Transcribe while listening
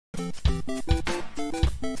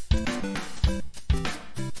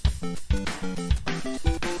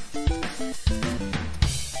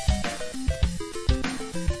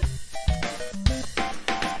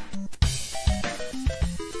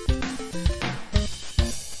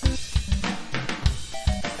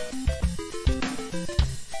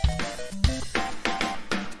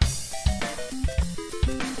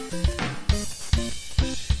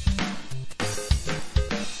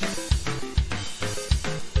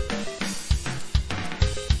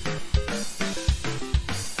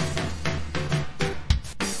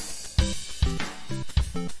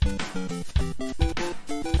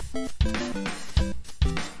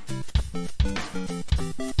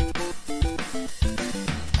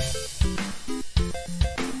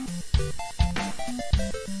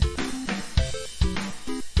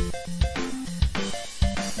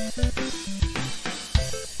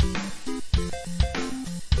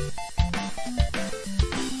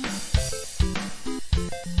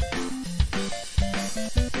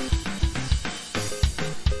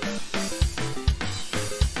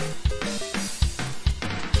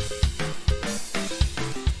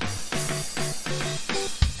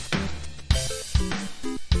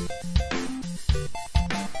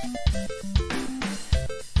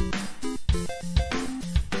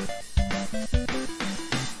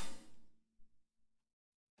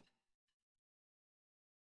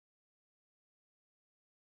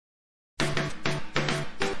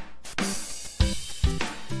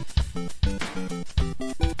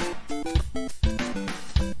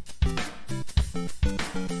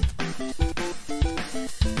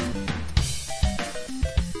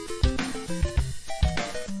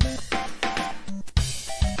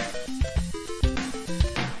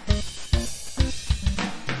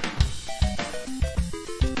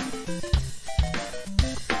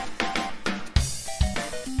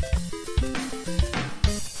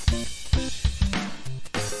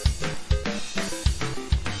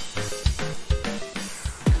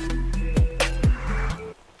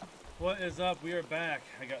is up? We are back.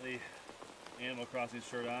 I got the Animal Crossing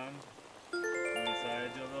shirt on. I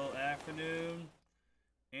decided to do a little afternoon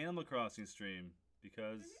Animal Crossing stream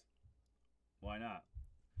because why not?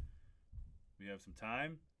 We have some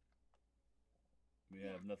time. We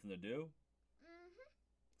have nothing to do.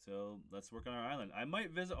 So let's work on our island. I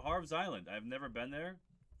might visit Harv's Island. I've never been there.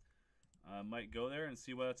 I might go there and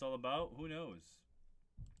see what it's all about. Who knows?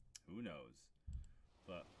 Who knows?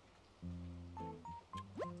 But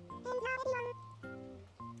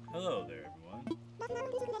hello there, everyone.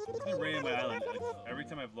 It's been raining on my island. Like, every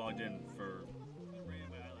time I've logged in for raining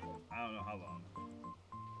on my island, I don't know how long.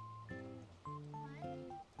 I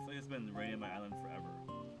feel like it's been raining on my island forever.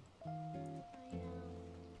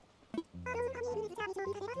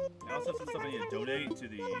 I also have some stuff I need to donate to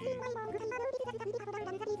the...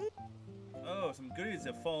 Oh, some goodies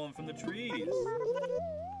have fallen from the trees.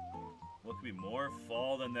 What could be more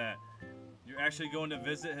fall than that? You're actually going to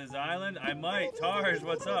visit his island? I might. Tarj,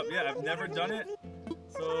 what's up? Yeah, I've never done it.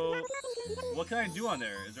 So, what can I do on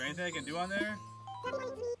there? Is there anything I can do on there?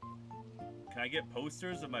 Can I get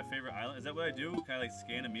posters of my favorite island? Is that what I do? Can I like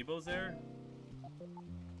scan amiibos there?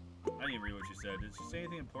 I didn't even read what she said. Did she say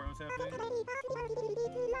anything important was happening?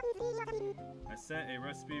 I sent a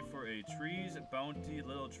recipe for a Trees Bounty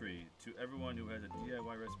Little Tree to everyone who has a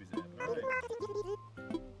DIY recipes app. Alright.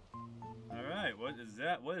 Alright, what is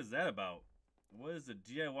that? What is that about? What is the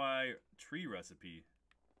DIY tree recipe?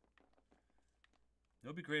 It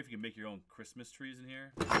would be great if you could make your own Christmas trees in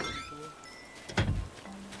here. That'd be cool.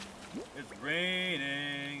 It's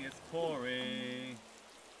raining. It's pouring.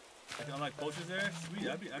 I can unlock potions there? Sweet.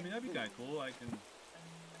 That'd be kind of cool. I can...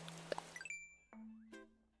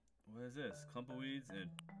 What is this? Clump of weeds and...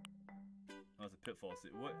 Oh, it's a pitfall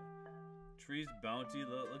seed. What? Trees Bounty.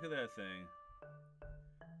 Look at that thing.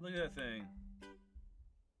 Look at that thing.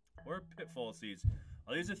 What are pitfall seeds?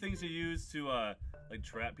 Are these the things you use to, like,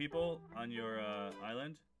 trap people on your,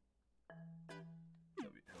 island?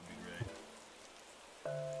 That'd be great.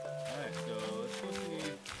 Alright, so let's go see...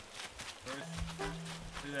 First...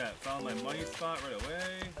 Do that. Found my money spot right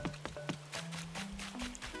away.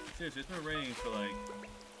 Seriously, it's been raining for like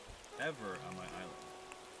ever on my island.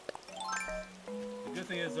 The good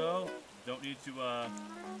thing is though, don't need to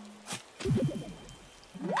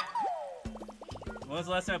when was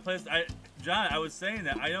the last time I played this? John, I was saying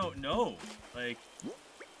that I don't know. Like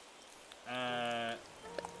I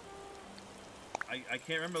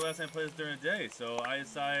can't remember the last time I played this during the day, so I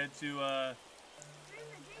decided to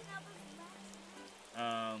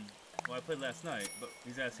well, I played last night, but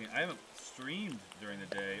he's asking. I haven't streamed during the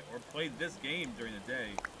day or played this game during the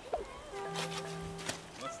day.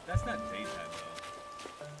 That's not daytime, though.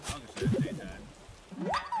 I don't consider it daytime.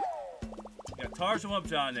 Got Tarj and Up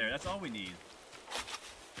John there. That's all we need.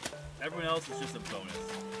 Everyone else is just a bonus.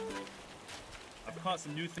 I've caught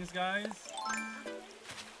some new things, guys.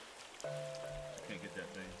 I can't get that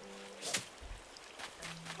thing.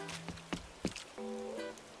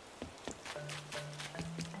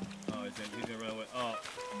 He's gonna run away. Oh. Alright,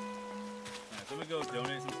 so I'm gonna go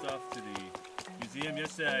donate some stuff to the museum.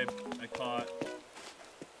 Yesterday I caught...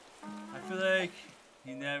 I feel like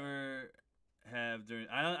he never have during...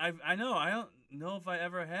 I don't know if I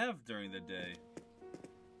ever have during the day.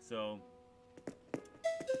 So...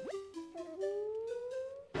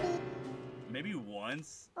 Maybe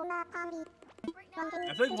once. I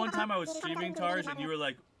feel like one time I was streaming, Tarj, and you were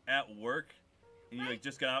like at work, and you like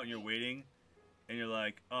just got out and you're waiting. And you're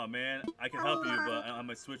like, oh man, I can help you, but I'm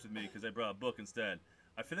gonna switch with me because I brought a book instead.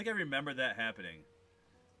 I feel like I remember that happening.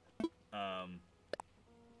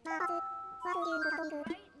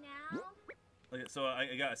 Okay, so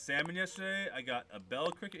I got a salmon yesterday, I got a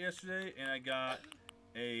bell cricket yesterday, and I got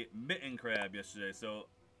a mitten crab yesterday. So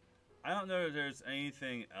I don't know if there's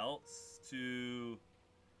anything else to...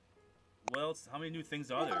 What else? How many new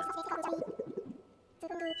things are there?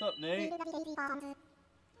 What's up, Nate?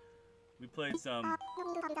 We played some...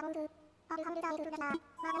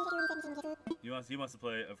 He wants to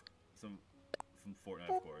play some from Fortnite,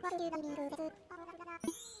 of course.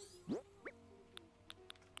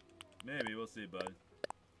 Maybe, we'll see, bud.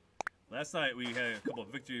 Last night we had a couple of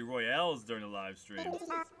victory royales during the live stream.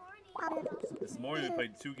 This morning we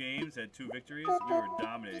played 2 games, had 2 victories. We were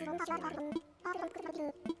dominating this morning.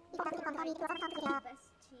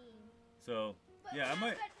 So, yeah, I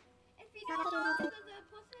might...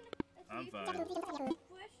 I'm fine. But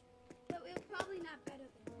we're probably not better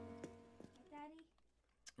than Daddy.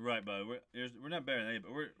 Right, bud. We're not better than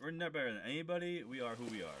anybody. We're not better than anybody. We are who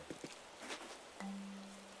we are.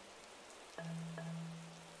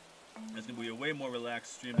 It's gonna be a way more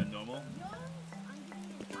relaxed stream than normal.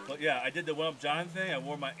 But yeah, I did the One Up John thing. I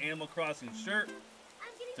wore my Animal Crossing shirt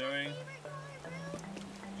I'm getting during. my favorite color blue.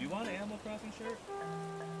 Do you want an Animal Crossing shirt?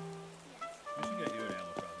 Yes. We should get you an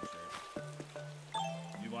Animal Crossing shirt.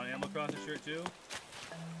 You want an Animal Crossing shirt too?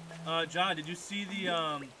 John, did you see the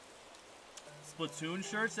Splatoon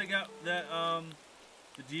shirts that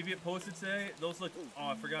the Deviant posted today? Those look. Oh,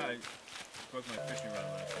 I forgot. I broke my fishing rod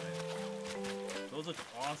last night. Those look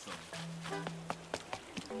awesome.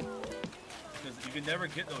 Because you can never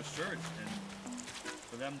get those shirts, and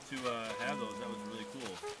for them to have those, that was really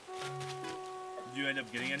cool. Did you end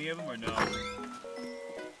up getting any of them or no?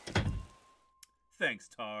 Thanks,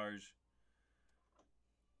 Tarj.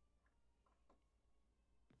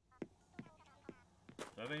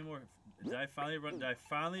 Do I have any more? Did I finally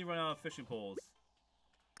run out of fishing poles?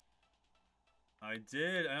 I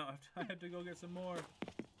did. I have to go get some more.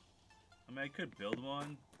 I mean, I could build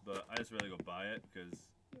one, but I just rather go buy it because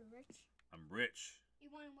You're rich. I'm rich. You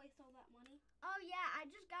want to waste all that money? Oh yeah, I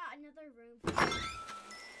just got another room.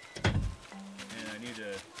 And I need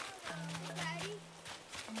to. Daddy,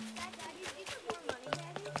 Daddy, you get more money,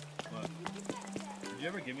 Daddy. What? Did you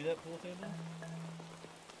ever give me that pool table?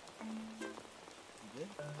 You did?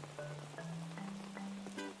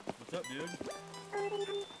 What's up, dude?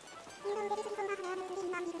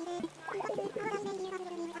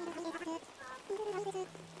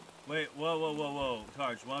 Wait, whoa.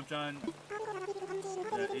 Tarj, Womp John.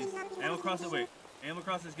 Animal Crossing, wait. Animal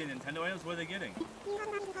Crossing is getting Nintendo items? What are they getting?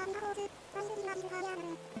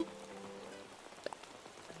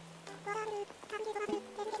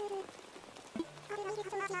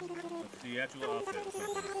 Let's see, actual outfit.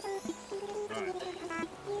 Alright.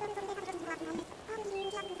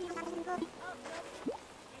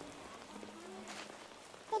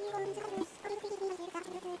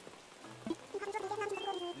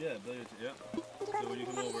 Yeah, billiards, yep. So when you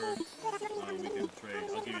come over, we can trade.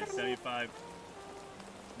 I'll give you 75.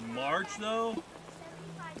 March, though?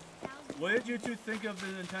 What did you two think of the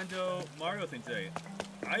Nintendo Mario thing today?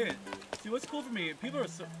 I didn't. See, what's cool for me, people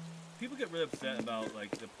get really upset about,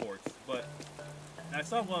 like, the ports, but I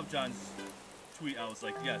saw one of John's tweet, I was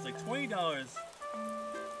like, yeah, it's like $20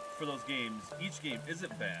 for those games. Each game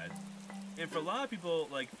isn't bad. And for a lot of people,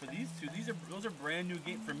 like, for these two, those are brand new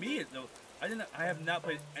games. For me, though, I have not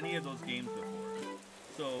played any of those games before.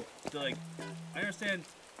 So like, I understand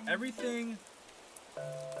everything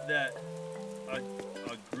that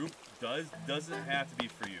a group doesn't have to be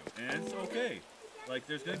for you, and it's okay. Like,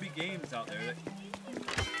 there's gonna be games out there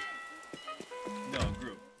that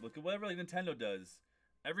group. Look at whatever like Nintendo does.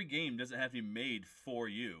 Every game doesn't have to be made for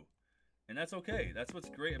you, and that's okay. That's what's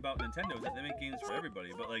great about Nintendo is that they make games for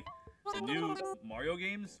everybody. But like the new Mario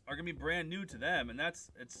games are gonna be brand new to them, and I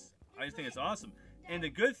just think it's awesome. And the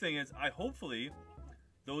good thing is, hopefully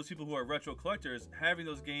those people who are retro collectors having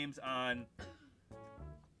those games on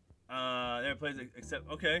their places, except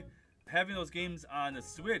having those games on the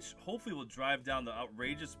Switch hopefully will drive down the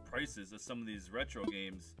outrageous prices of some of these retro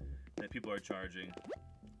games that people are charging.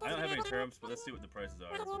 I don't have any terms, but let's see what the prices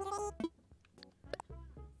are.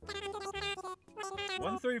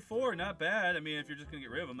 $134, not bad. I mean, if you're just gonna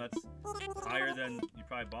get rid of them, that's higher than you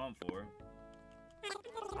probably bought them for.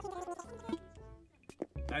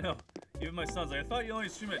 I know. Even my son's like, I thought you only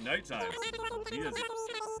stream at nighttime. He doesn't.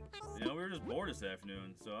 You know, we were just bored this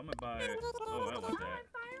afternoon, so I'm gonna buy. Oh, I don't want that. I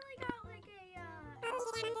finally got like a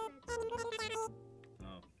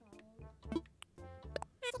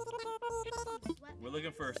We're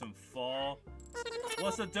looking for some fall.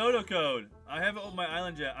 What's the dodo code? I haven't opened my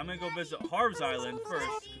island yet. I'm gonna go visit Harv's Island first.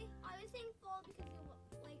 Daddy, I was saying fall because you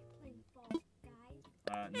like playing fall,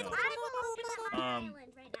 guys. No. I'm opening my island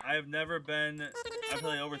right now. I have never been. I've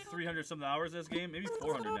played over 300 something hours in this game, maybe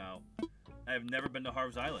 400 now. I have never been to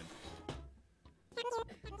Harv's Island.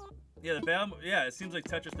 Yeah, the battle. Yeah, it seems like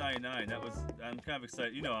Tetris 99. I'm kind of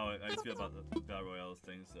excited. You know how I feel about the battle royales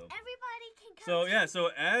thing. So. Everybody can come. So yeah,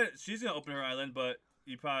 so she's gonna open her island, but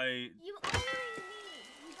you probably. You only need me.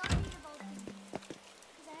 You don't need a boat.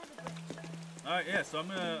 Because I have a boat. All right, yeah. So I'm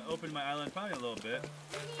gonna open my island probably in a little bit.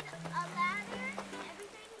 You need a ladder and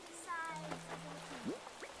everything besides a boat.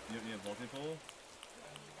 You don't need a vaulting pole.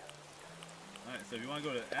 All right, so if you want to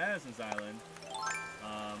go to Addison's Island,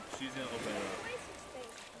 she's gonna open it up.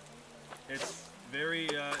 It's very,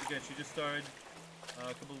 again, she just started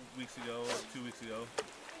a couple weeks ago, 2 weeks ago.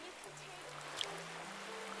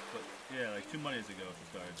 But, yeah, like 2 Mondays ago she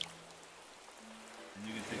started. And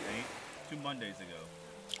you can take 2 Mondays ago.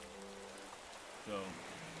 So,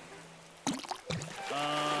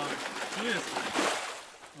 Julius,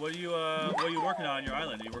 what are you working on your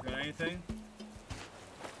island? Are you working on anything?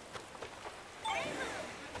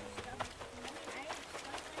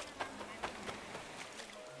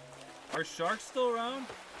 Are sharks still around?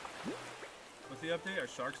 With the update, are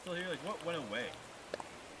sharks still here? Like, what went away?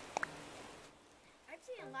 I've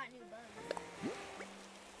seen a lot of new bugs.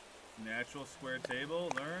 Natural square table.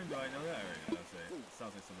 Learn. Do I know that? I already know.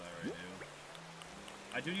 Sounds like something I already knew.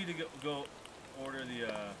 I do need to go order the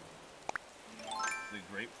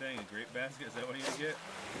grape thing, a grape basket. Is that what I need to get?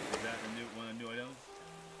 Is that one of the new items?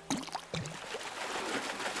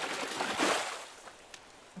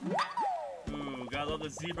 Ooh, gotta love the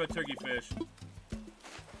zebra turkey fish.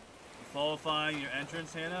 Qualifying your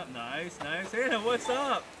entrance, Hannah. Nice, nice. Hannah, what's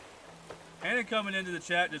up? Hannah coming into the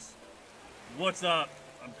chat. Just what's up?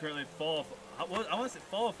 I'm currently I want to say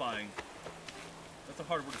qualifying. That's a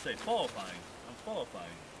hard word to say. Qualifying. I'm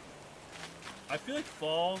qualifying. I feel like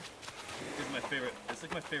fall is my favorite. It's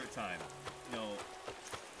like my favorite time. You know,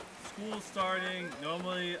 school's starting.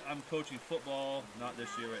 Normally, I'm coaching football. Not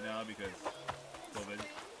this year right now because COVID.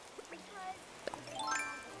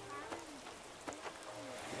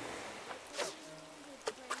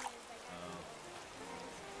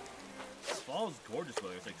 Fall's gorgeous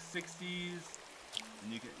weather. It's like 60s,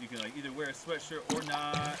 and you can like either wear a sweatshirt or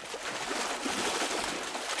not.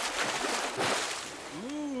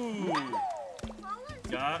 Ooh,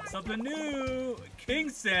 got something new. King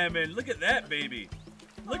salmon. Look at that, baby.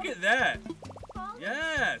 Look at that.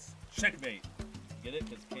 Yes. Checkmate. Get it?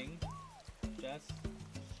 Because king. Jess.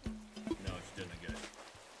 No, she doesn't get it.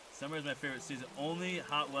 Summer is my favorite season. Only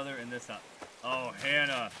hot weather in this house. Oh,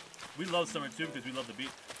 Hannah. We love summer too because we love the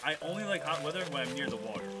beach. I only like hot weather when I'm near the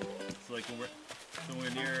water. So like when we're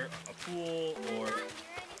near a pool or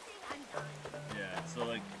yeah. So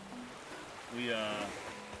like we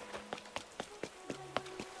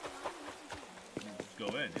just go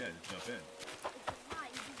in. Yeah, just jump in.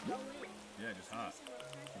 Yeah, just hot.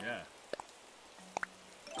 Yeah.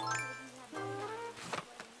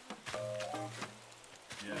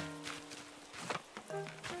 Yeah.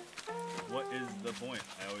 What is the point?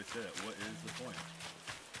 I always say that. What is the point?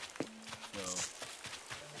 So,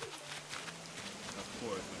 of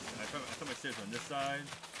course, I put my stairs on this side.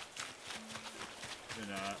 They're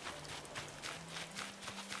not.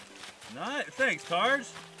 Not. Thanks, Tarj.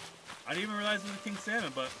 I didn't even realize it was a king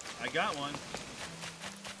salmon, but I got one.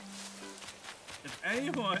 If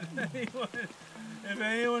anyone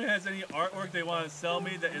has any artwork they want to sell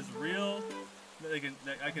me that is real, that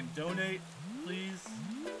I can donate, please.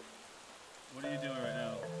 What are you doing right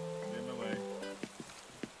now? Get in my way.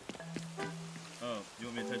 Oh, you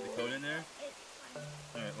want me to type the code in there?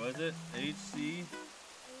 Alright, what is it? HC5V.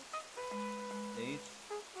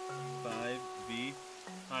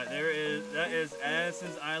 Alright, that is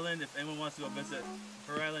Addison's Island. If anyone wants to go visit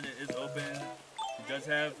her island, it is open. It does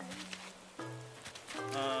have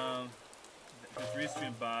the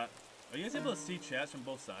Restream bot. Are you guys able to see chats from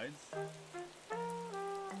both sides?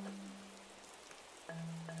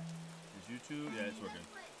 YouTube? Yeah, it's working.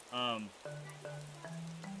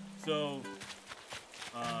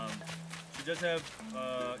 She does have,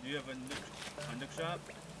 you have a Nook shop?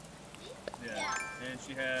 Yeah. And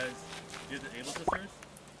she has, you have the Able Sisters?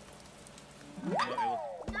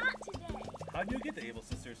 Not today. How do you get the Able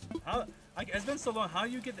Sisters? It's been so long, how do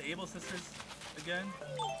you get the Able Sisters again?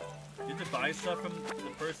 You have to buy stuff from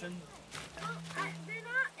the person? They're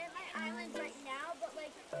not at my islands right now, but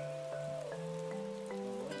like...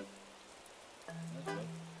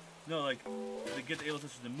 No, like, to get the Able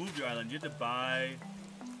Sisters to move your island, you have to buy,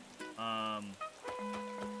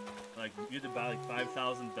 like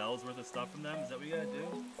 5,000 bells worth of stuff from them. Is that what you gotta do?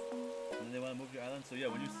 And then they want to move your island. So yeah,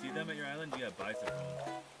 when you see them at your island, you gotta buy stuff from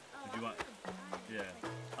them. If you want, yeah.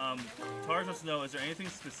 Tars wants to know: is there anything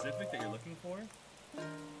specific that you're looking for?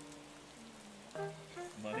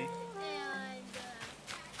 Money. And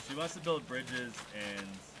she wants to build bridges, and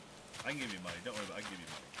I can give you money. Don't worry about it. I can give you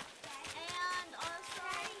money. and also,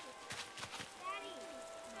 Daddy,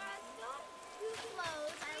 don't do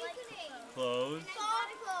clothes. I like Clothes.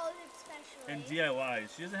 soft clothes especially. And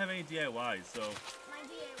DIYs. She doesn't have any DIYs, so My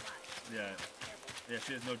DIY. yeah. Yeah,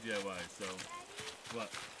 she has no DIYs, so what?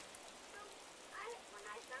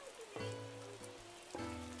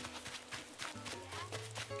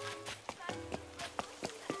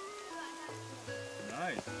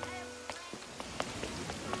 Nice.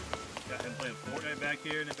 Got him playing Fortnite back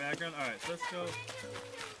here in the background. Alright, so let's go.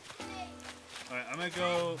 Alright, I'm gonna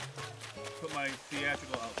go put my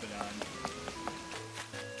theatrical outfit on.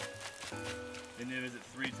 And then visit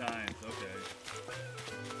 3 times. Okay.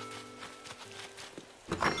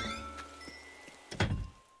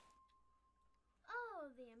 Oh,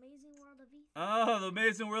 the amazing world of Ethan. Oh, the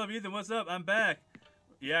amazing world of Ethan. What's up? I'm back.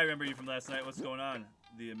 Yeah, I remember you from last night. What's going on?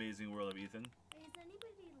 The amazing world of Ethan. Has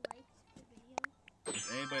anybody liked the video? Does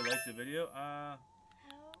anybody like the video? How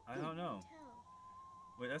I don't know. tell?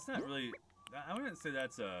 Wait, that's not really. I wouldn't say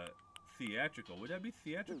that's theatrical. Would that be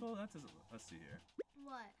theatrical? That doesn't. Let's see here.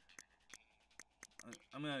 What?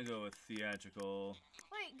 I'm gonna go with theatrical.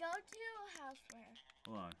 Wait, go to houseware.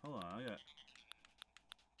 Hold on.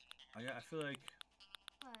 I feel like.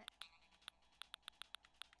 What?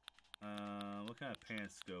 What kind of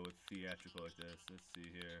pants go with theatrical like this? Let's see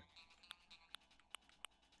here.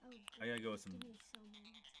 Oh, I gotta go with some. give me so many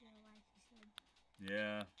DIY, he said.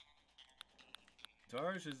 Yeah.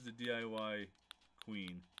 Tarsh is the DIY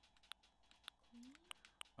queen.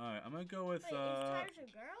 Alright, I'm gonna go with Wait, is Tarsh a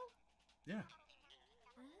girl? yeah,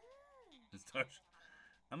 Ah. it's Tarsh.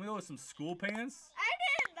 I'm gonna go with some school pants. I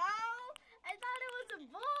didn't know! I thought it was a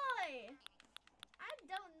boy! I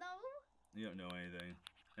don't know. You don't know anything.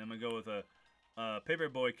 And I'm gonna go with a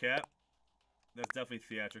paperboy cap. That's definitely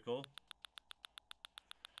theatrical.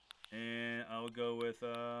 And I'll go with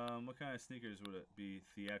what kind of sneakers would it be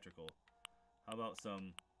theatrical? How about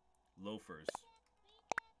some loafers?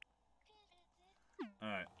 All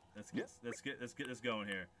right, let's get this going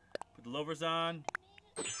here. Put the loafers on.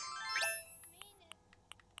 Let's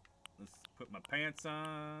put my pants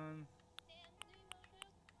on.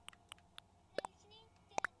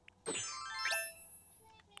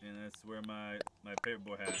 And let's wear my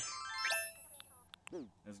paperboy hat.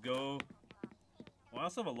 Let's go. Well, I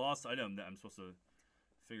also have a lost item that I'm supposed to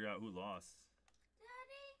figure out who lost.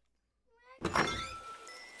 Daddy?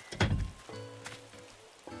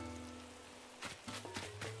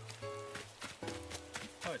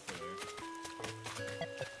 Probably still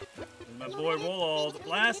there. There's my boy Rollald.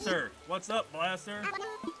 Blaster! What's up, Blaster?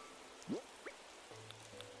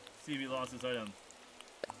 See if he lost his item.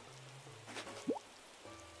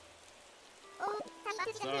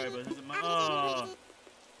 Sorry, but this isn't my. Oh!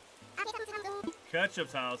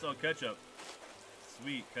 Ketchup's house. Oh, Ketchup.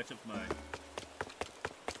 Sweet. Ketchup's mine.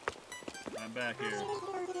 I'm back here.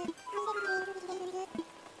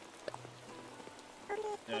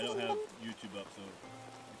 Yeah, I don't have YouTube up, so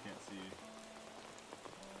I can't see you.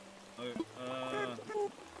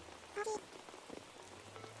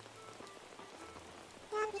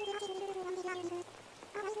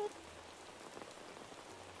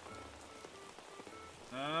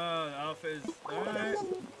 Okay, the outfit is alright.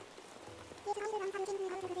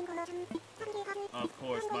 Of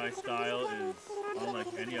course, my style is unlike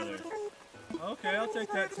any other. Okay, I'll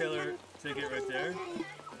take that Taylor ticket right there.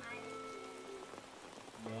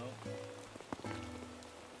 No.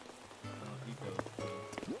 I'll eat those.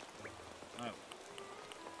 Alright.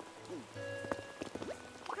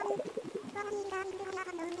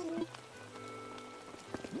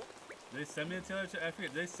 Did they send me a Taylor ticket? I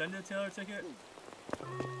forget. Did they send a Taylor ticket?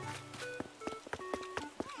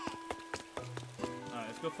 Alright,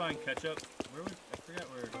 let's go find Ketchup. Where was I forget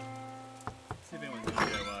where. Let's see if anyone's doing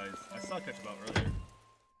DIYs. I saw Ketchup out earlier. Dad?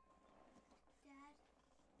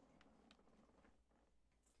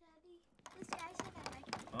 Daddy? This guy said I like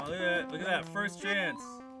him. Oh, look at that. First chance.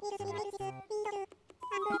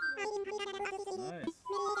 Nice.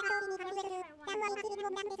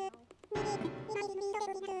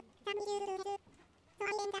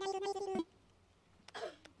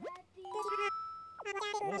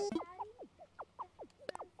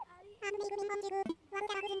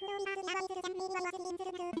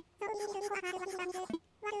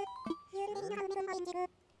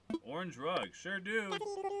 Orange rug, sure do.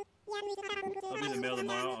 I'll be in the mail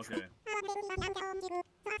tomorrow. Okay.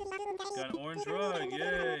 Got an orange rug,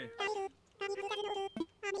 yay!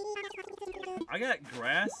 I got a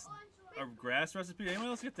grass recipe. Anyone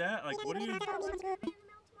else get that? Like, what are you?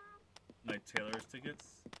 My Taylor's tickets.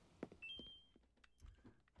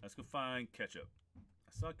 Let's go find Ketchup.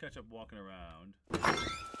 I saw Ketchup walking around. Let's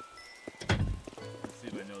see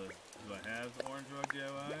if I know this. Do I have the orange rug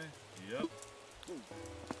DIY? Yep.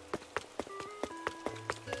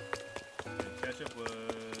 And Ketchup was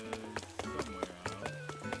somewhere out.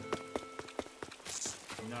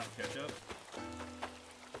 Not Ketchup.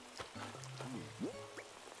 Ooh.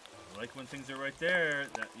 I like when things are right there.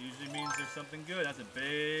 That usually means there's something good. That's a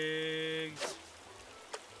big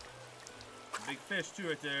fish too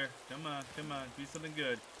right there. Come on, be something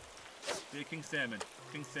good. Be a king salmon.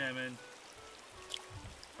 King salmon.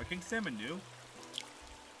 Are king salmon new?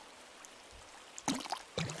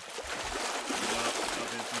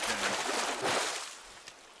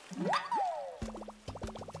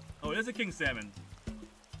 Oh, it is a king salmon.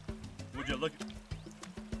 Would you look?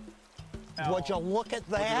 Ow. Would you look at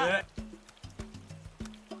Look that? at that?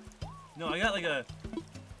 No, I got like a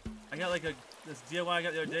this DIY I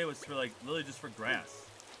got the other day was for like literally just for grass.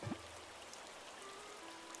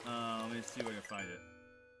 Let me see if I can find it.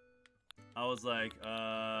 I was like,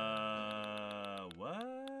 what?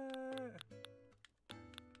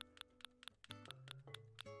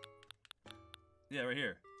 Yeah, right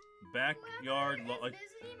here. Backyard, like,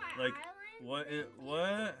 visiting my like, island, what?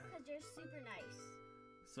 What? Because you're super nice.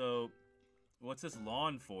 So, what's this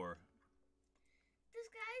lawn for? This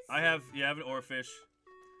guy's. I have an oarfish.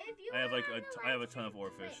 If you I have like were on the I have a live ton of stream-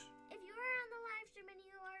 oarfish. wait, if you are on the live stream and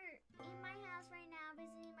you are in my house right now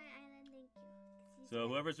visiting my island, thank you. So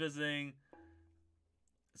whoever's visiting.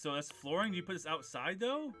 So that's flooring. Do you put this outside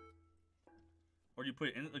though, or do you put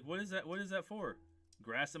it in? Like, what is that? What is that for?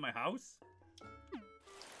 Grass in my house?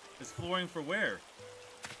 It's flooring for where?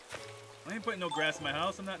 I ain't putting no grass in my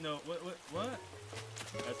house. I'm not no. What?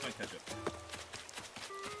 That's my ketchup.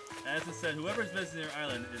 As it said, whoever's visiting your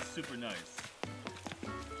island is super nice.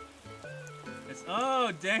 It's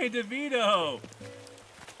Danny DeVito.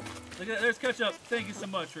 Look at that. There's ketchup. Thank you so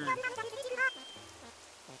much for.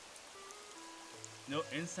 No,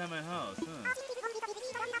 inside my house, huh?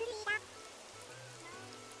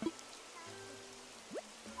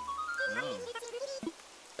 Oh.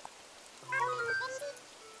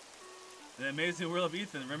 The Amazing World of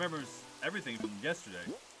Ethan remembers everything from yesterday.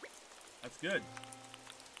 That's good.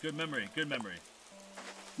 Good memory. Good memory.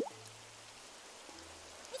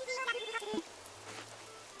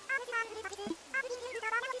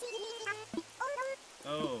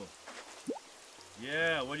 Oh.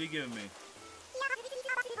 Yeah, what are you giving me?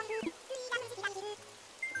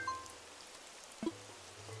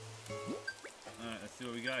 Alright, let's see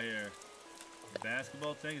what we got here.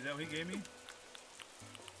 Basketball tank, is that what he gave me?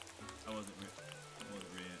 I wasn't reading it.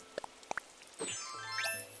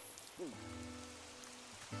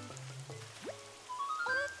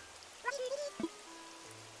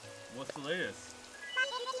 What's the latest?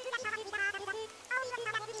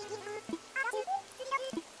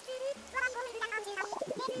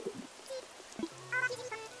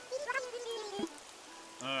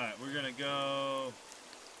 Alright, we're gonna go.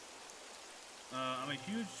 I'm a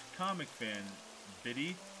huge comic fan,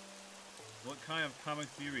 Biddy. What kind of comics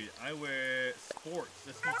do you read? I wear sports.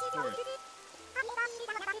 Let's do sports.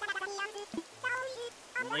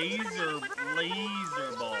 Laser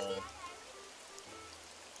ball.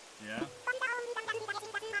 Yeah?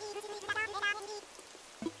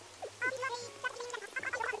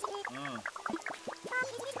 Oh.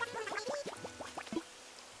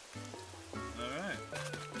 Alright.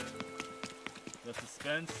 The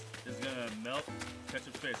suspense is gonna melt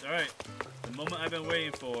ketchup's face. Alright. The moment I've been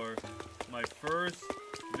waiting for. My first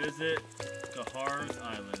visit to Harv's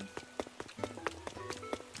Island.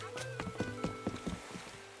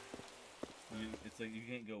 It's like you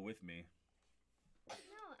can't go with me. No,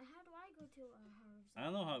 how do I go to Harv's? I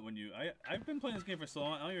don't know how I've been playing this game for so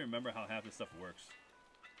long. I don't even remember how half this stuff works.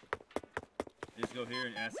 You just go here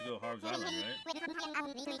and ask to go to Harv's Island,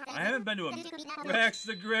 right? I haven't been to a Rex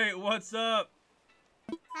the Great. What's up?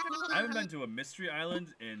 I haven't been to a Mystery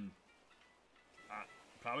Island in.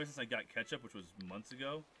 Probably since I got ketchup, which was months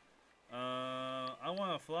ago. I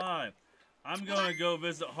want to fly. I'm going to go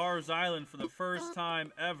visit Harv's Island for the first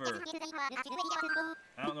time ever.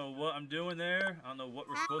 I don't know what I'm doing there. I don't know what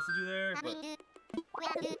we're supposed to do there, but...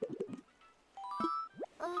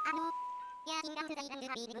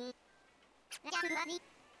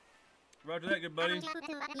 Roger that, good buddy.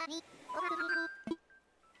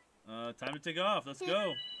 Time to take off. Let's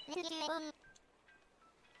go.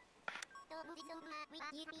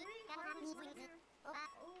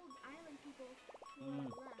 Old island people who have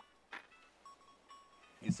left.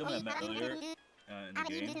 He's someone I met earlier in the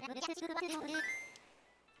game,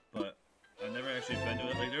 but I've never actually been to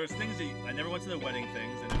it. Like, there was things that I never went to the wedding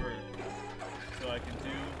things. I never, so I can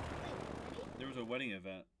do. There was a wedding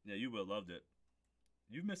event. Yeah, you would have loved it.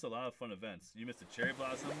 You've missed a lot of fun events. You missed the cherry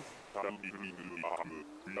blossoms.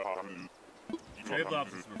 Cherry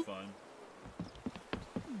blossoms were fun.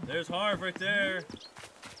 There's Harv right there.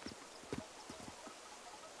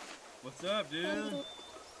 What's up, dude?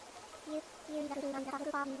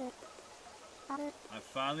 I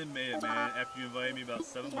finally made it, man, after you invited me about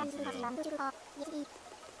 7 months ago. I don't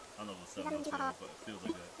know if it was 7 months ago, but it feels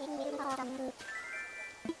like that.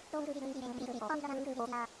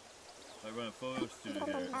 I run a photo studio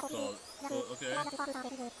here. It's called... okay.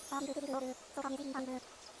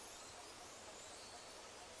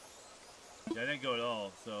 Yeah, I didn't go at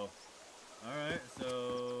all, so... Alright,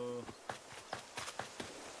 so...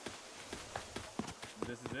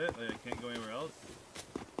 This is it? Like, I can't go anywhere else?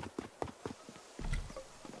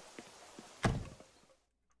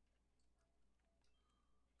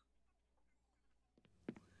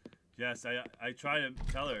 Yes, I try to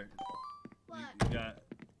tell her. What? You got...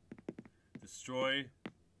 Destroy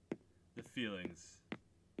the feelings.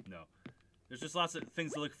 No. There's just lots of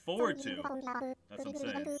things to look forward to. That's what I'm saying. I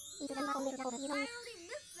already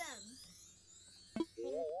missed them. How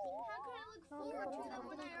can I look forward to them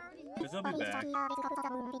when I already missed Because they'll be back. them?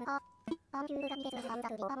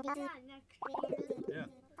 Next year. Yeah.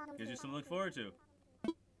 Gives you something to look forward to.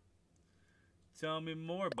 Tell me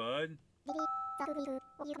more, bud. 3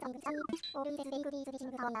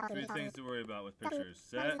 things to worry about with pictures.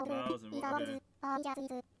 Set, miles, and okay.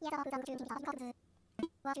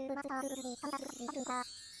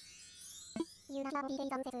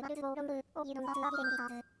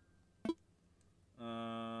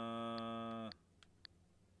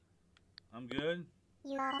 I'm good.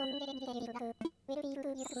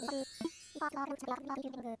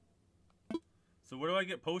 So where do I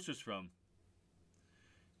get posters from?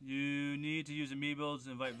 You need to use amiibos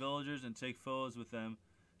to invite villagers and take photos with them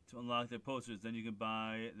to unlock their posters. Then you can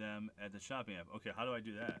buy them at the shopping app. Okay, how do I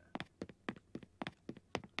do that?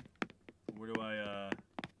 Where do I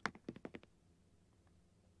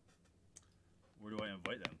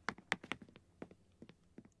invite them?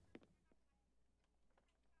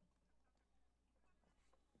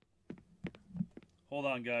 Hold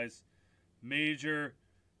on, guys. Major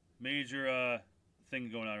thing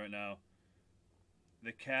going on right now.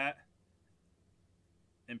 The Cat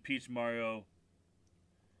and Peach Mario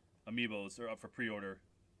amiibos are up for pre-order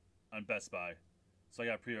on Best Buy. So I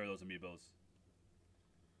gotta pre-order those amiibos.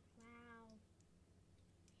 Wow.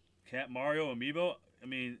 Cat Mario amiibo? I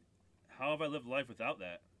mean, how have I lived life without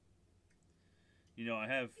that? You know, I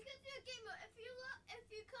have... Because you're a gamer. If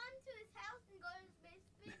you come to his house and go to his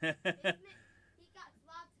basement, he got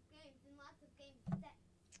lots of games and lots of game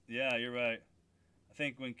sets. Yeah, you're right. I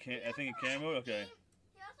think in camera mode, okay.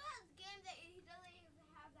 He also has games that he doesn't even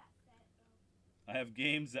have that set, though. I have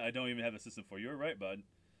games that I don't even have a system for. You're right, bud.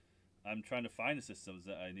 I'm trying to find the systems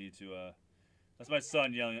that I need to, That's my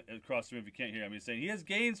son yelling across the room if you can't hear him. He's saying he has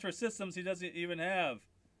games for systems he doesn't even have.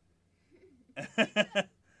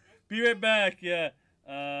 Be right back, yeah.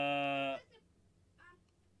 PS4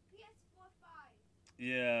 5.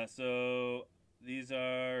 Yeah, so these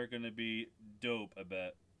are going to be dope, I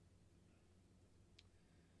bet.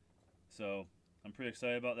 So, I'm pretty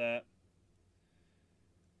excited about that.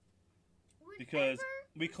 Because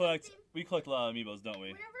we collect a lot of amiibos, don't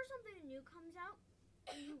we? Whenever something new comes out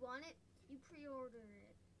and you want it, you pre-order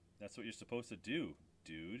it. That's what you're supposed to do,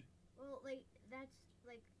 dude. Well, like, that's,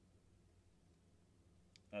 like...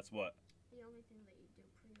 That's what? The only thing that you do,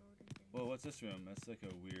 pre-order things. Whoa, what's this room? That's like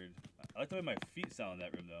a weird... I like the way my feet sound in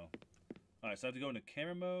that room, though. Alright, so I have to go into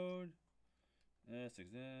camera mode. Yes,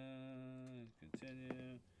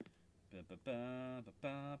 continue.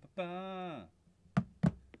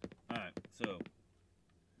 Alright, so...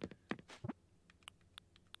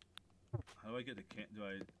 How do I get the do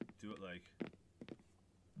I do it like...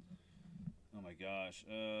 Oh my gosh.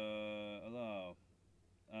 Allow.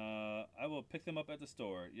 I will pick them up at the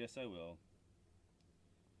store. Yes, I will.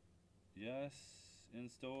 Yes. In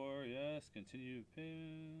store. Yes. Continue.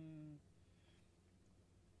 Pin.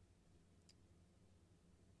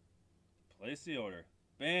 Place the order.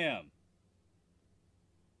 Bam.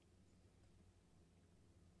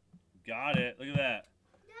 Got it. Look at that.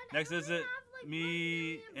 Dad, Next I only visit have, like,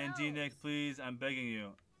 me 1 and million D-Nick, please. I'm begging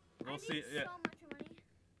you. We'll I see. need Yeah. so much money.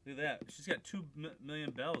 Look at that. She's got 2 million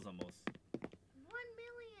bells almost. 1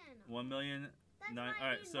 million. 1 million. That's 9. why I All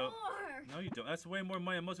right. need So more. no, you don't. That's way more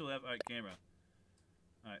money than most people have. All right, camera.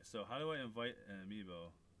 All right. So how do I invite an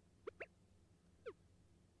amiibo?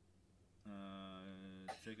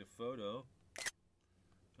 Take a photo.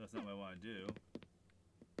 That's not what I want to do.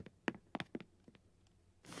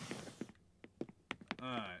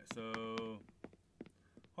 Alright, so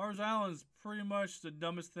Harvest Island's pretty much the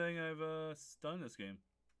dumbest thing I've done in this game.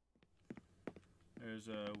 There's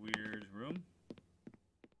a weird room.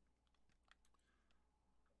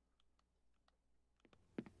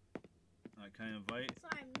 Alright, can I invite?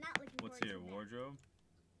 Sorry, I'm not looking What's forward here? to that. Wardrobe?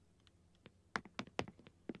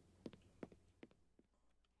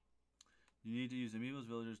 You need to use amiibos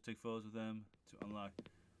villagers to take photos with them to unlock.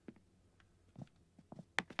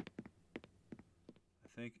 I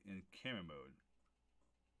think in camera mode.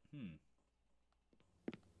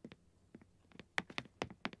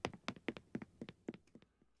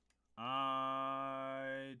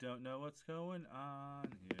 I don't know what's going on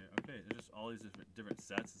here. Okay, there's just all these different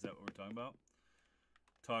sets. Is that what we're talking about?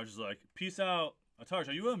 Taj is like, peace out. Taj,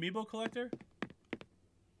 are you an amiibo collector?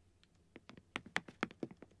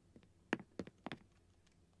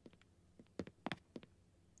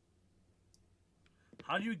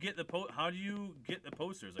 How do you get the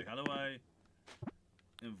posters? Like, how do I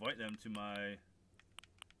invite them to my. I'm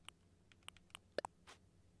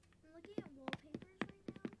looking at wallpapers right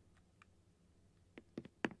now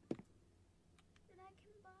that I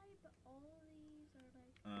can buy, but all of these are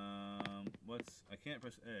like. What's I can't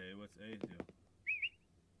press A. What's A do?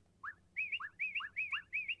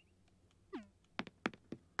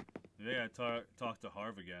 Maybe I talk to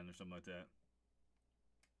Harv again or something like that.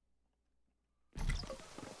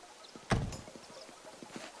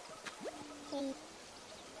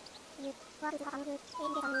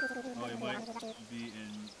 Oh, he might be in.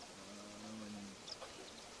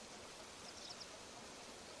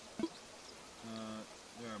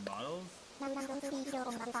 There are models. 10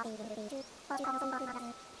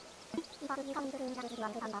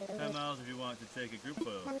 miles if you want to take a group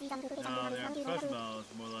photo. No, they aren't professional models,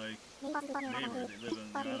 more like neighbors. They live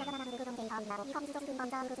in the island.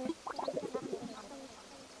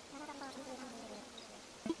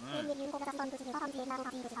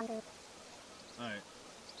 Alright.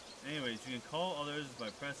 Anyways, you can call others by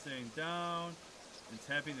pressing down and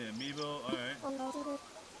tapping the amiibo. Alright.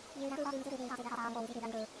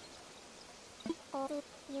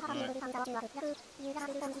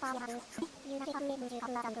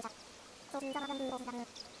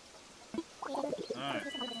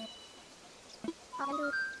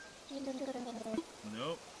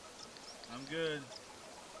 Nope. I'm good.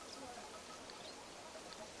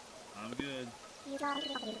 I'm good.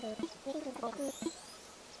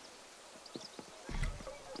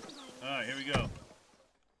 Alright, here we go.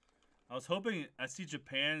 I was hoping, I see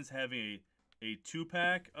Japan's having a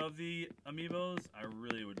 2-pack of the amiibos. I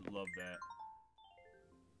really would love that.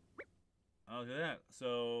 Oh, look at that.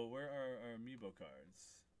 So, where are our amiibo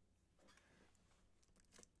cards?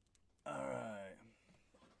 Alright.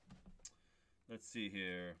 Let's see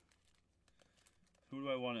here. Who do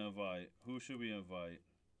I want to invite? Who should we invite?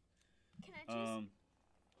 Can I just...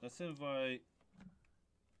 Let's invite...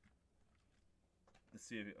 Let's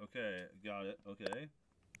see if... Okay, got it. Okay. I'll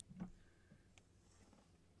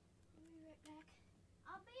be right back.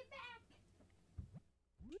 I'll be back!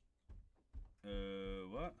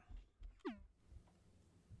 What?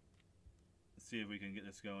 Let's see if we can get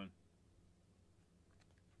this going.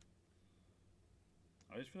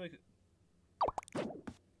 I just feel like...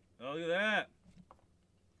 Oh, look at that!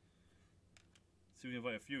 Let's see if we can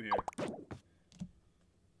invite a few here.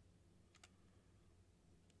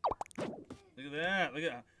 Look at that! Look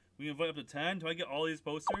at... We can invite up to 10? Do I get all these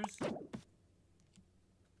posters?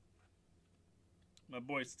 My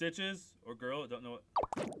boy Stitches, or girl, I don't know what.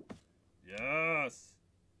 Yes!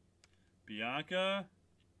 Bianca.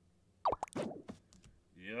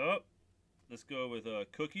 Yup. Let's go with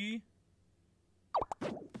Cookie.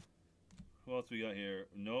 Who else we got here?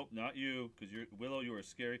 Nope, not you, because you're Willow. You are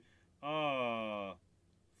scary. Ah,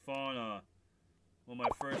 Fauna. One of my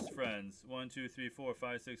first friends. 1, 2, 3, 4,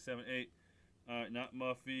 5, 6, 7, 8. All right, not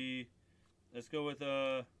Muffy. Let's go with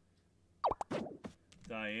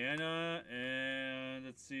Diana, and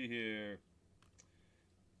let's see here.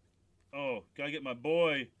 Oh, gotta get my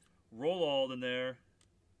boy Roald in there.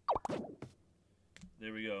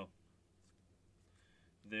 There we go.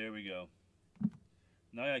 There we go.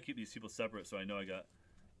 Now I gotta keep these people separate so I know I got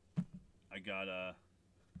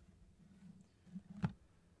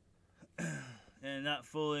and not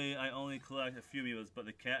fully, I only collect a few amiibos, but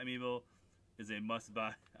the cat amiibo is a must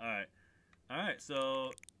buy. Alright. Alright,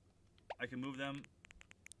 so I can move them.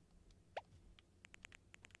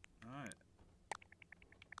 Alright.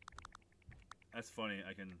 That's funny,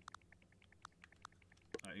 I can...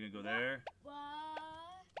 Alright, you gonna go there? What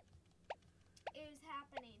is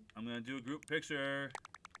happening? I'm gonna do a group picture.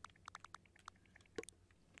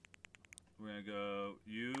 We're gonna go,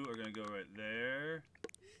 you are gonna go right there.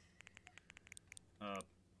 I'm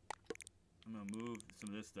gonna move some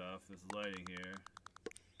of this stuff, this lighting here.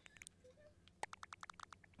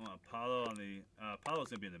 I want Apollo on the, Apollo's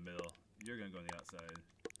gonna be in the middle. You're gonna go on the outside.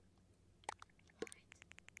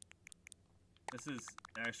 This is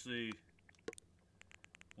actually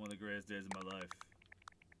one of the greatest days of my life.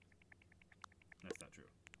 That's not true.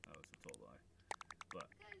 That was a total lie. But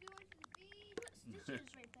Put Stitches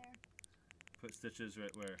right there. put Stitches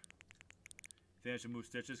right where? You think I should move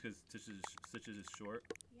Stitches because Stitches is short?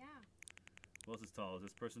 Yeah. Who else is tall? Is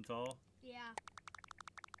this person tall? Yeah.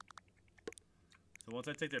 So once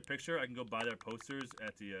I take their picture, I can go buy their posters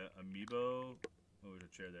at the Amiibo. Oh, there's a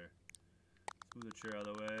chair there. Let's move the chair out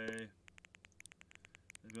of the way.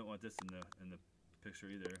 I don't want this in the picture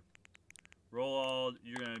either. Roald,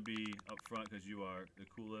 you're gonna be up front because you are the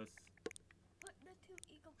coolest. Put the two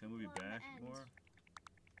eagle Can we move people on back the end. more?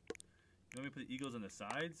 You want me to put the eagles on the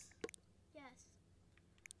sides? Yes.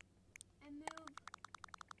 And move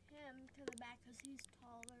to the back because he's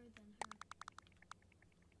taller than her.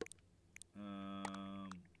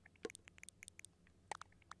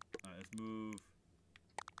 Alright, let's move.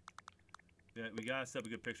 Yeah, we gotta set up a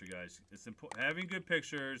good picture, guys. It's important. Having good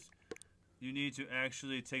pictures, you need to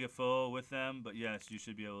actually take a photo with them, but yes, you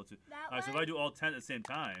should be able to. Alright, so if I do all 10 at the same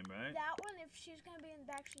time, right? That one, if she's gonna be in the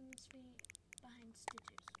back, she needs to be behind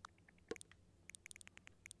Stitches.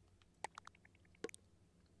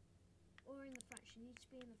 Or in the front. She needs to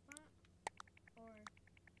be in the front, or...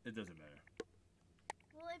 It doesn't matter.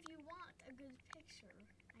 Well, if you want a good picture,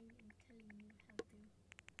 I am telling you how to.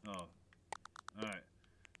 Oh. Alright.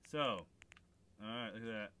 So. Alright, look at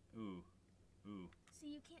that. Ooh. Ooh.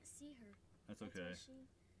 See, you can't see her. That's okay. She...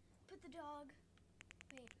 Put the dog...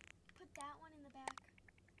 Wait. Put that one in the back.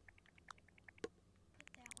 Put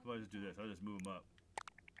that one. If I just do this, I'll just move them up.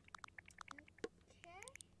 Okay.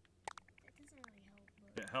 That doesn't really help,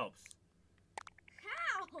 but... It helps.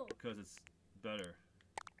 How? Because it's better.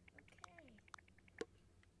 Okay.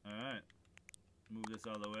 Alright. Move this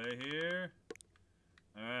out of the way here.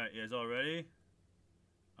 Alright, you guys all ready?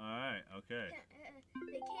 Alright, okay.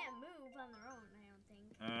 They can't move on their own, I don't think.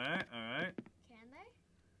 Alright, alright. Can they?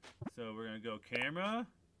 So we're gonna go camera.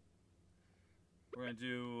 We're gonna do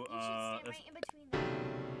You should stand right in between them.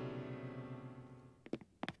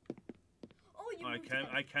 Oh, you moved them.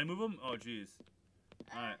 I can move them? Oh jeez.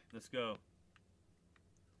 Alright, let's go.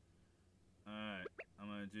 Alright, I'm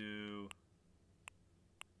gonna do,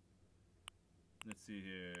 let's see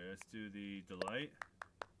here. Let's do the delight.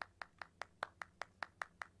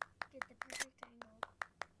 Get the perfect angle.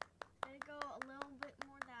 Gotta go a little bit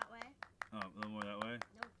more that way. Oh, a little more that way.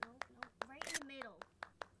 Nope, nope, nope. Right in the middle.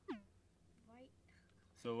 Right.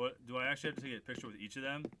 So what, do I actually have to take a picture with each of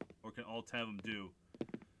them? Or can all 10 of them do?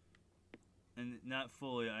 And not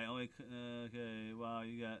fully, I only, okay, wow,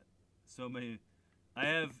 you got so many. I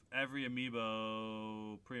have every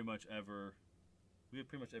amiibo pretty much ever. We have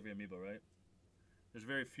pretty much every amiibo, right? There's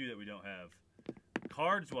very few that we don't have.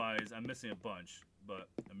 Cards-wise, I'm missing a bunch, but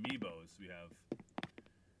amiibos we have.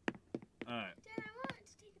 Alright. Dad, I want to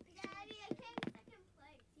take a picture. Daddy, I came in second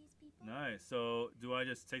place. These people. Nice. So, do I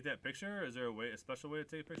just take that picture? Or is there a special way to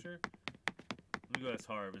take a picture? Let me go ask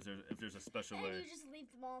Harv. If there's a special And way? you just leave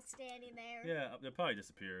them all standing there. Yeah, they'll probably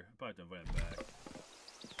disappear. I'll probably have to invite them back.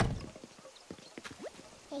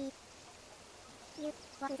 Hey, you.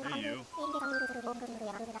 How do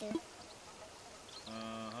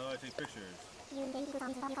I take pictures?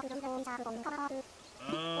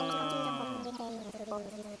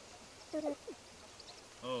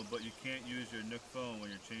 Oh, but you can't use your Nook phone when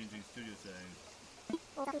you're changing studio settings.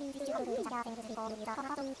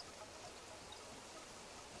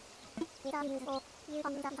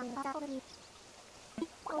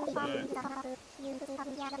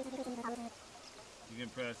 You can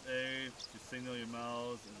press A to signal your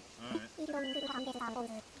mouse. Alright.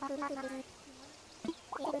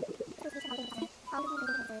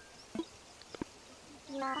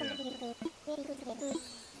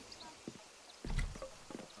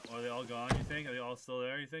 Are they all gone, you think? Are they all still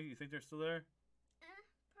there, you think? You think they're still there?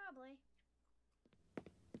 Probably.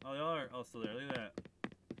 Oh, they all are all still there. Look at that.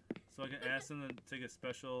 So I can ask them to take a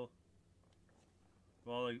special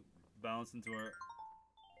while like bounce into our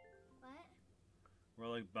What? we're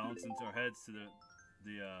like bounce into our heads to the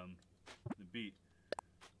beat.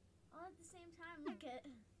 All at the same time. Look at.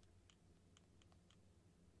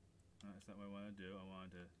 That's not what I want to do. I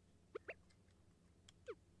wanted to.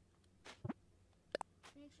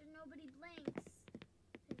 Make sure nobody blinks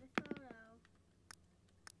in the photo.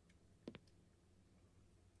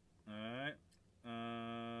 Alright.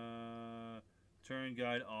 Turn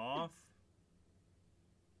guide off.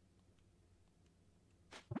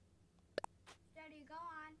 Daddy, go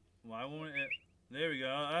on. Why won't it? There we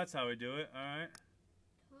go. That's how we do it. Alright.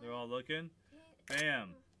 They're all looking.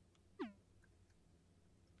 Bam.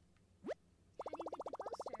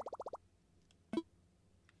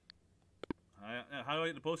 How do I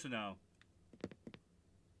get the poster now? Do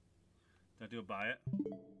I have to go buy it?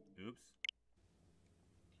 Oops.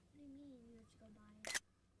 What do you mean you have to go buy it?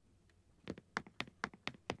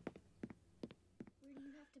 Where do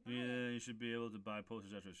you have to buy it? You should be able to buy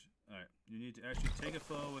posters after. Alright. You need to actually take a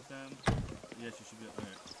photo with them. Yes, you should be.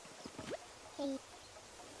 Alright.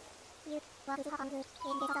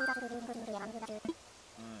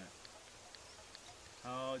 Alright.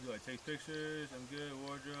 How do I take pictures? I'm good.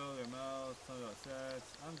 Wardrobe, their mouth, tell me about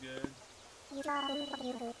sets. I'm good.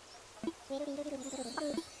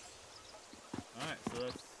 Alright, so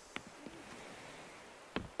that's.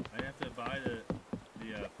 I have to buy the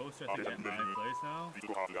poster I think at my place now.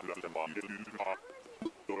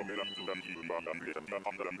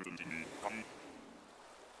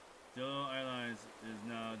 Dodo Airlines is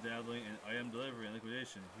now dabbling in item delivery and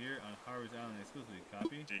liquidation here on Harvey's Island exclusively.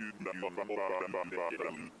 Copy? You don't have it yet,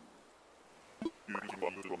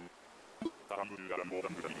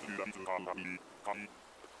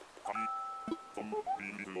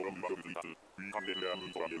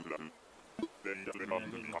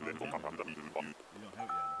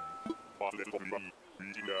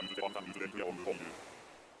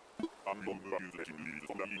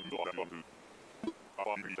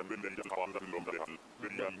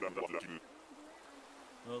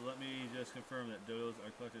 well, let me just confirm that dodos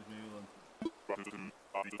are collectors. Maybe we'll...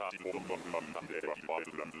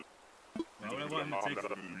 Why would I want him to take...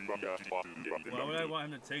 Why would I want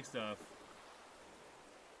him to take stuff?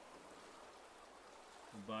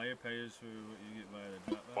 Buy your pages for what you get via the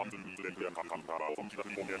drop box.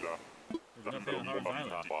 There's nothing on Harvey's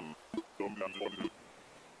Island.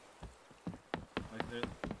 Like,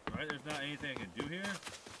 right? There's not anything I can do here?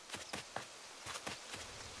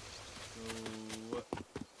 So, what?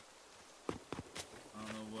 I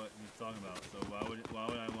don't know what he's talking about. So, why would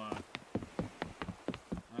I want...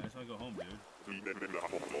 I just want to go home, dude. I'm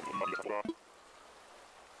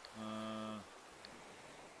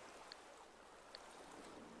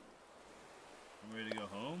ready to go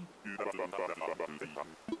home.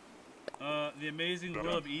 The amazing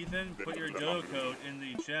world of Ethan, put your dodo code in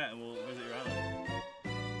the chat and we'll visit your island.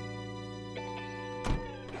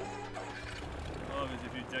 Oh, because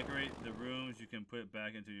if you decorate the rooms, you can put it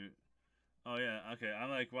back into your... Oh, yeah, okay. I'm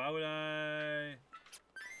like, why would I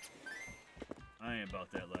ain't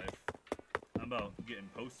about that life. I'm about getting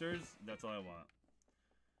posters. That's all I want.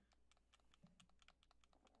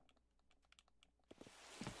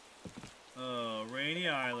 Oh, Rainy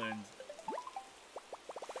Island.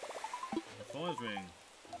 The phone is ringing.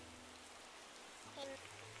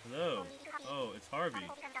 Hello. Oh, it's Harvey.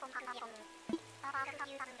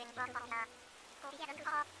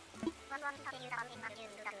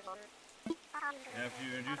 After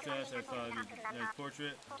you introduced us, I thought it'd be a nice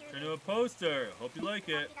portrait. Turn into a poster. Hope you like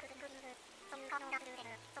it.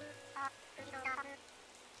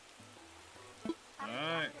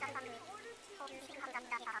 Alright.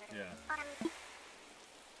 Yeah.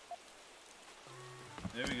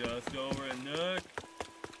 There we go. Let's go over to Nook.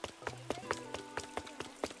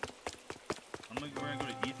 We're gonna go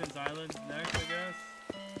to Ethan's Island next, I guess.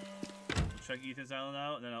 We'll check Ethan's Island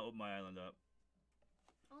out, and then I'll open my island up.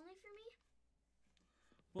 Only for me?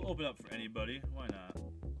 We'll open up for anybody. Why not?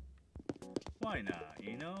 Why not,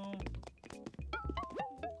 you know?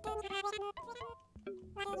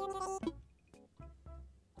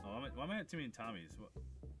 Oh, why am I at too many Tommies? What?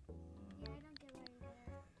 Yeah, I don't get why you're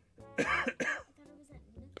there. I thought it was at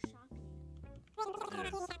Nook Shopping.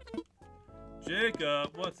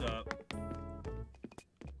 Jacob, what's up?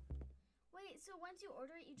 Wait, so once you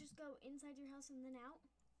order it, you just go inside your house and then out?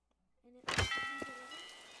 And it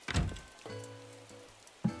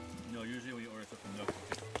No, usually when you order stuff from Nook, it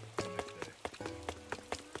takes the next day.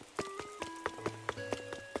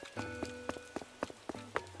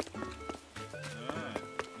 Alright,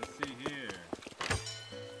 let's see here.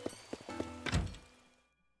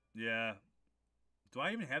 Yeah. Do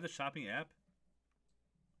I even have the shopping app?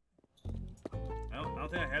 I don't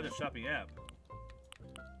think I have the shopping app.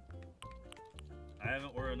 I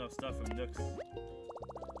haven't ordered enough stuff from Nooks. Is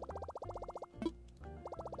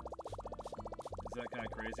that kind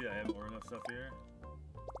of crazy? I haven't ordered enough stuff here.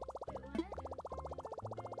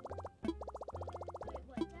 Wait,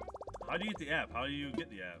 what, Dad? How do you get the app? How do you get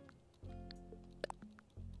the app?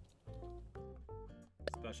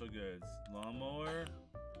 Special goods. Lawnmower.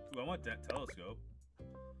 Ooh, I want that telescope.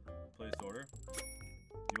 Place order.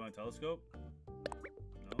 You want a telescope? No?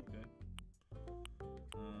 Okay.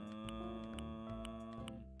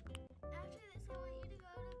 After this, I want you to go to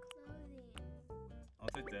clothing. I'll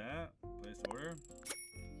take that. Place order.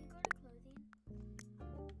 Can you go to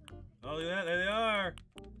clothing? Oh, look at that. There they are.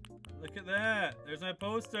 Look at that. There's my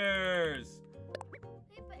posters.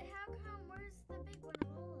 Hey, but how come? Where's the big one of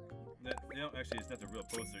all of you? You know, actually, it's not the real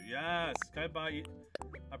poster. Yes. Can I buy...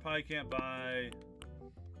 I probably can't buy... Wait,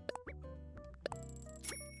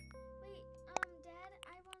 Dad,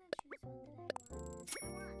 I want to choose one that I want. I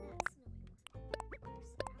want that snowy one.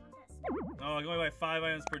 I want that snowy one. Oh, I can only buy 5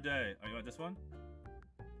 items per day. Oh, you want this one?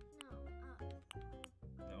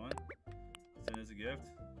 No, That one? Send as a gift.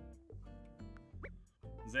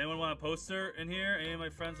 Does anyone want a poster in here? Any of my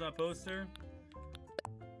friends want a poster?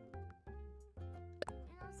 And also,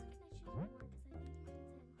 can I choose one more? Because I think you can send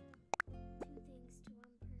 2 things to one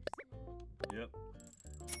person. Yep.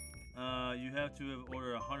 You have to have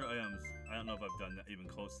ordered 100 items. I don't know if I've done that, even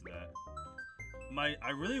close to that.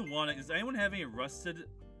 I really want it. Does anyone have any rusted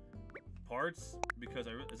parts? Because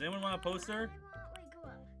does anyone want a poster? Wait, go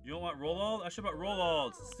up. You don't want roll-alls? I should have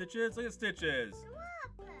roll-alls. Stitches? Look at Stitches.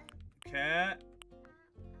 Go up. Cat.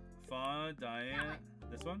 Fawn. Diane.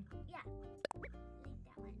 This one? Yeah. Leave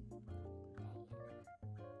that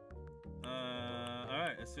one.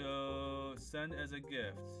 Alright, so send as a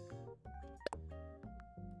gift.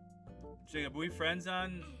 Jacob, are we friends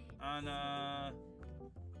on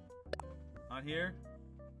here?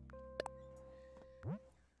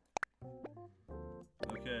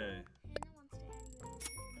 Okay. Hannah wants to add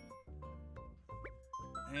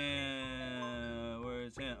you. And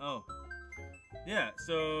where's Hannah? Oh. Yeah,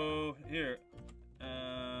 so here.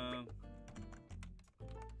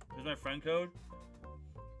 Here's my friend code.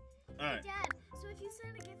 Alright. Hey, Dad, so if you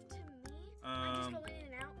send a gift to me, I just go in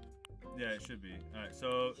and out? Yeah, it should be. Alright,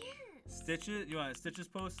 so Yes. Stitches, you want a Stitches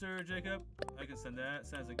poster, Jacob? I can send that.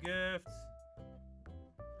 Send as a gift.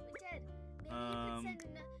 But Dad, maybe you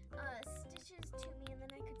could send Stitches to me and then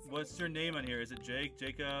I could send What's it your to name on here? Is it Jake?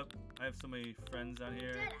 Jacob? I have so many friends on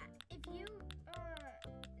here. Dad, if you,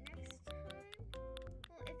 next time,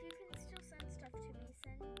 well, if you can still send stuff to me,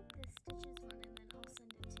 send the Stitches one and then I'll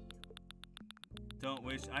send it to you. Don't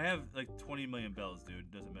waste. I have like 20 million bells,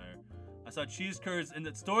 dude. Doesn't matter. I saw cheese curds in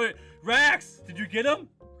the store. Rax, did you get them?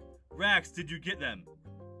 Rax, did you get them?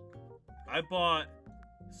 I bought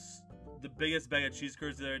the biggest bag of cheese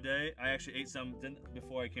curds the other day. I actually ate some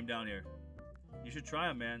before I came down here. You should try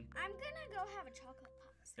them, man. I'm gonna go have a chocolate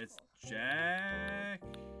popsicle. It's Jack.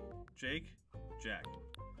 Jake? Jack.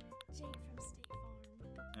 Jake from State Farm.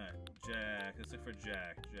 Alright, Jack. Let's look for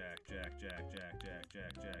Jack. Jack. What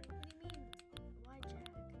do you mean? Why Jack?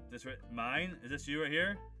 This right? Mine? Is this you right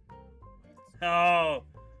here? It's Oh!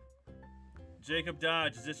 Jacob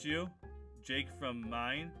Dodge, is this you? Jake from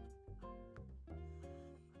Mine?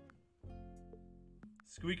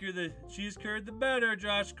 Squeakier the cheese curd, the better,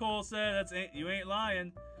 Josh Cole said. You ain't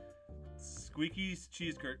lying. Squeaky's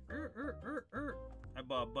cheese curd. I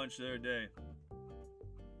bought a bunch the other day.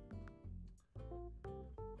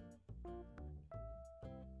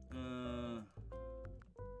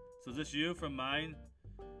 So is this you from Mine?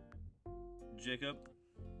 Jacob?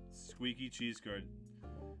 Squeaky cheese curd.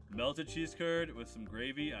 Melted cheese curd with some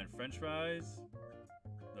gravy on french fries.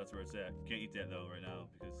 That's where it's at. Can't eat that though right now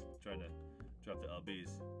because I'm trying to drop the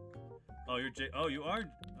LBs. Oh, you're Jake. Oh, you are.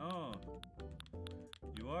 Oh.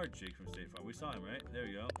 You are Jake from State Farm. We saw him, right? There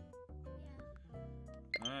you go.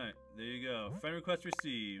 yeah. Alright, there you go. Friend request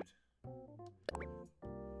received.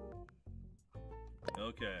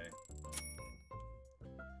 Okay.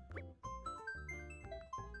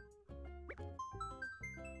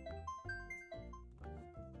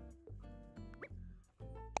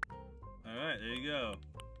 Alright, there you go.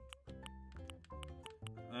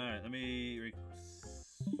 Alright, let me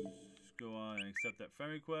go on and accept that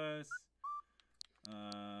friend request.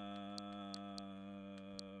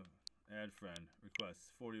 Add friend.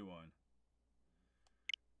 Request 41.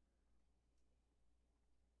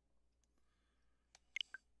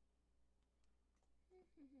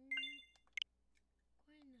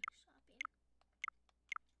 Going shopping.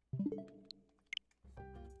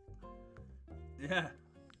 Yeah.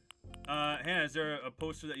 Hannah, is there a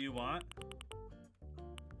poster that you want?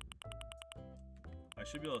 I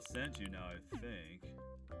should be able to send it to you now, I think.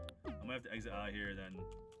 I'm gonna have to exit out of here then.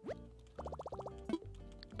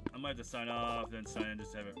 I might have to sign off, then sign in,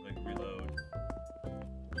 just have it like reload.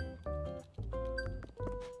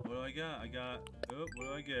 What do I got? Oh, what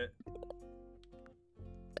do I get?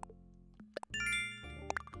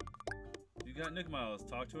 You got Nick Miles,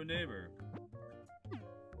 talk to a neighbor.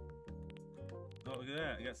 Oh, look at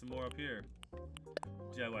that, I got some more up here.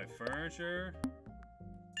 DIY furniture.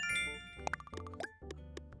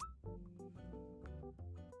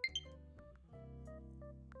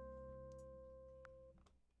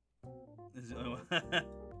 This is the only one.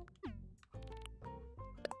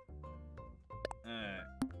 Alright.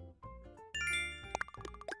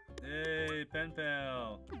 Hey, pen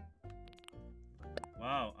pal.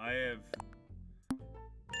 Wow, I have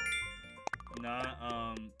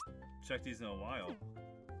not checked these in a while.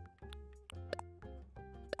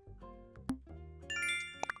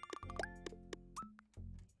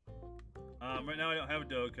 Right now I don't have a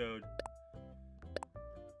dough code.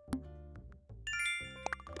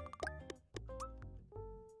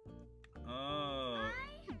 Oh. I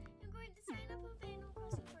am going to sign up with Animal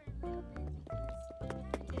Crossing for a little bit because I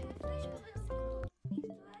already have Fish Popsicle.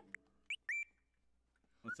 Easter egg.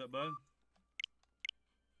 What's up, bud?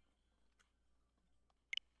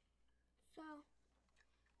 So,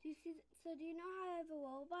 do You see? So do you know how I have a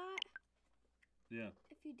robot? Yeah.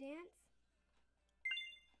 If you dance.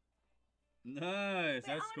 Nice. Wait, That's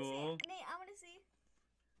I wanna cool. See it. Nate, I want to see.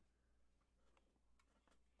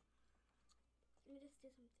 Let me just do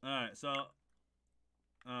something. All right. So,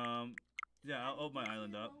 yeah, I'll open my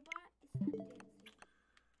island up.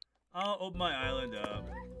 I'll open my island up.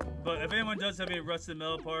 But if anyone does have any rusted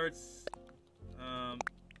metal parts,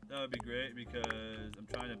 that would be great because I'm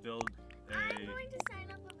trying to build a. I'm going to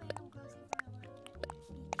sign up with Animal Crossing for a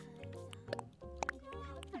little bit because I'm going to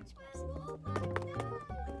have touch base.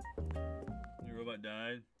 Your robot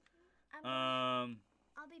died. I'll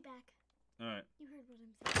be back. All right. You heard what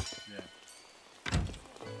I'm saying. Yeah.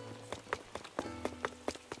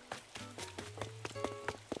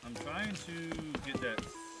 I'm trying to get that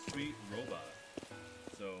sweet robot.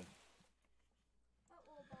 So, What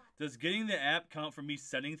robot? does getting the app count for me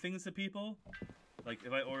sending things to people? Like,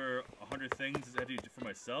 if I order 100 things, does it have to be for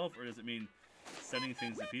myself, or does it mean sending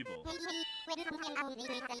things to people?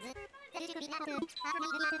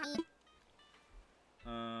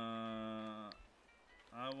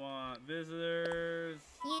 I want visitors.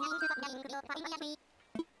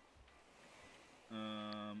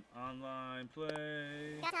 Online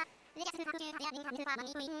play.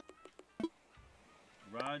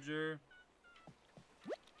 Roger.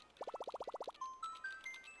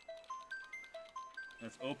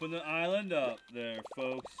 Let's open the island up there,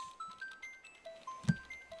 folks.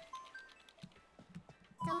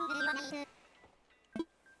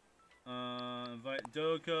 Invite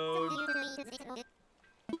Docode.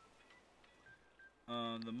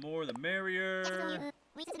 The more the merrier.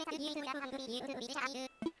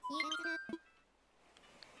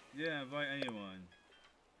 Yeah, invite anyone.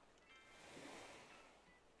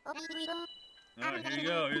 Alright, here you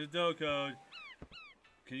go. Here's the Docode.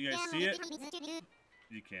 Can you guys see it?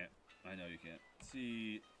 You can't. I know you can't.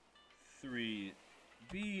 C3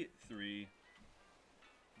 B3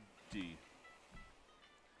 D.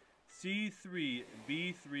 C3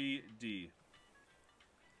 B3 D.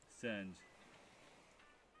 Send.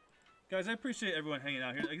 Guys, I appreciate everyone hanging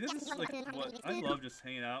out here. Like, this is like what I love, just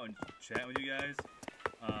hanging out and chatting with you guys.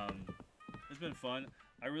 It's been fun.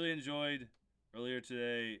 I really enjoyed earlier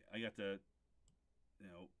today. I got to,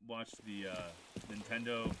 watch the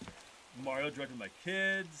Nintendo Mario Direct with my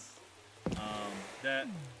kids. That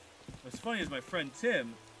what's funny is my friend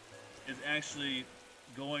Tim is actually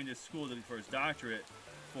going to school for his doctorate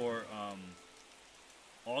for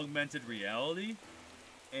augmented reality,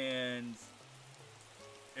 and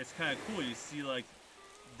it's kind of cool. You see like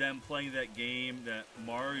them playing that game, that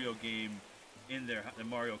Mario game, in the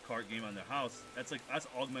Mario Kart game on their house. That's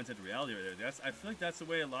augmented reality right there. I feel like that's the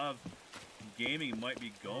way a lot of gaming might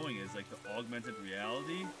be going, is like the augmented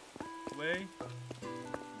reality way,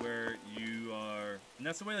 where you are, and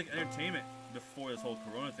that's the way like entertainment before this whole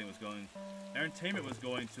Corona thing was going. Entertainment was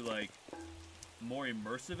going to like more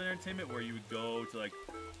immersive entertainment, where you would go to like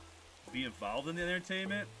be involved in the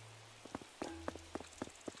entertainment.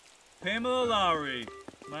 Pamela Lowry,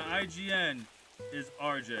 my IGN is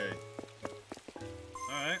RJ.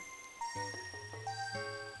 Alright.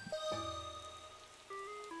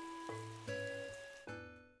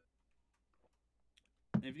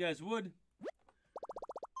 If you guys would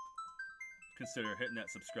consider hitting that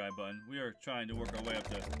subscribe button. We are trying to work our way up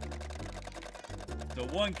to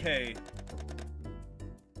 1K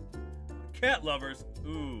cat lovers.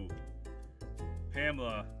 Ooh.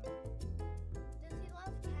 Pamela. Does he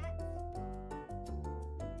love cats?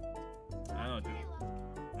 I don't know, dude.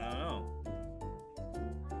 I don't know.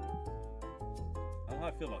 I don't know how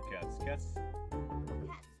I feel about cats. Cats.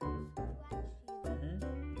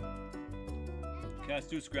 Cats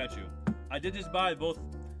do scratch you. I did just buy both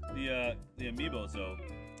the amiibos though,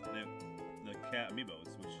 the cat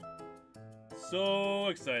amiibos, which so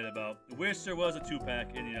excited about. Wish there was a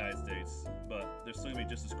 2-pack in the United States, but they're still gonna be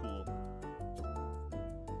just as cool.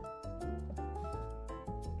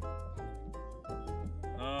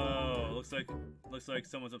 Oh, looks like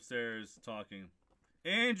someone's upstairs talking.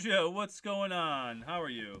 Andrea, what's going on? How are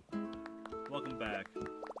you? Welcome back.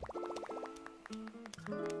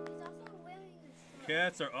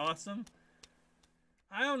 Cats are awesome.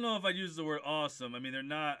 I don't know if I'd use the word awesome. I mean, they're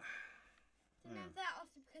not. They're not that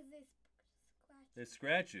awesome because they scratch. They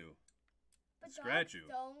scratch you. But Scratch dogs you.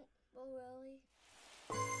 Don't. Well, really.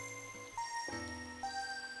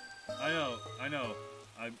 I know.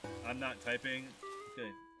 I'm not typing.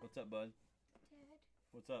 Okay, what's up, bud? Dad,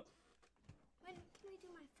 What's up? when can we do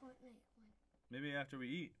my Fortnite one? Maybe after we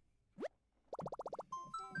eat.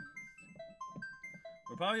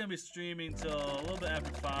 We're probably gonna be streaming till a little bit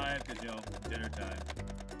after 5, cause dinner time.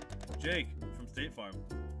 Jake from State Farm.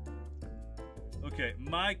 Okay,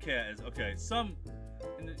 my cat is okay.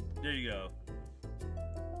 There you go.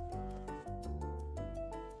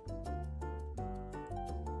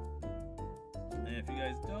 And if you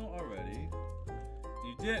guys don't already,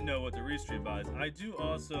 you didn't know what the restream buys. I do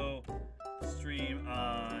also stream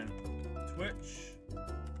on Twitch.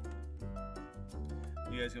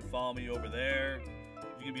 You guys can follow me over there.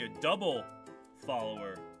 You can be a double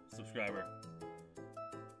follower, subscriber.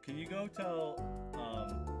 Can you go tell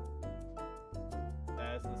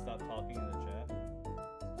Addison to stop talking in the chat?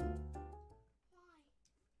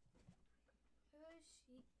 Why? Who is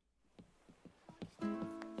she?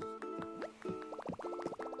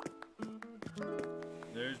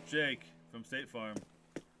 There's Jake from State Farm.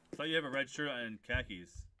 I thought you have a red shirt and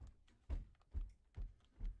khakis.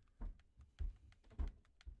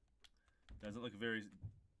 Doesn't look very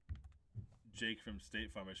Jake from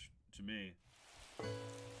State Farmish to me.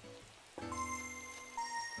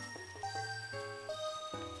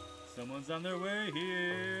 Someone's on their way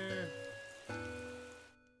here.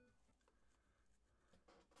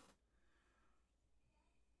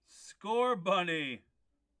 Score Bunny.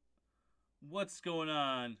 What's going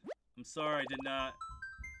on? I'm sorry, I did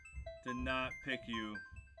not pick you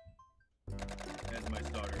as my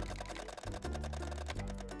starter.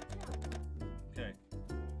 Okay.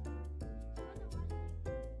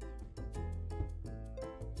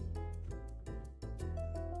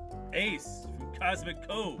 Ace from Cosmic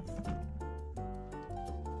Cove.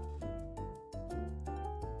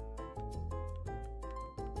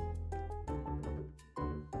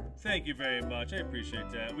 Thank you very much. I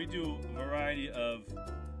appreciate that. We do a variety of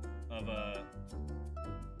I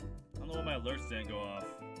don't know why my alerts didn't go off,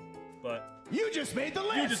 but You just made the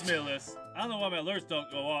list. you just made a list. I don't know why my alerts don't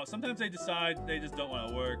go off. Sometimes they decide they just don't want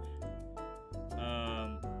to work.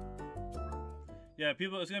 Yeah,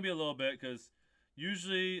 people. It's gonna be a little bit because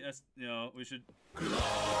usually, you know, we should. We should have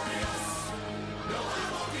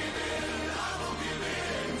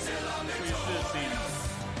seen.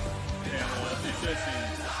 We should have seen.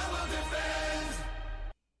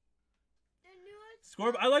 The newest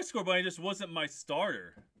Score. I like Score, but it just wasn't my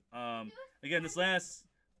starter. Again, this last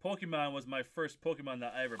Pokemon was my first Pokemon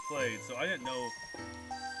that I ever played, so I didn't know.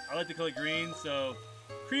 I like the color green, so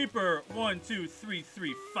Creeper 1, 2, 3,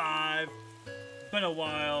 3, 5. Been a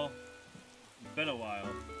while. Been a while.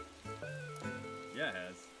 Yeah, it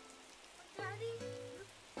has. Daddy.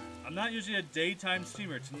 I'm not usually a daytime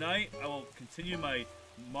streamer. Tonight, I will continue my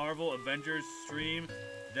Marvel Avengers stream.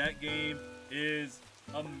 That game is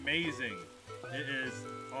amazing. It is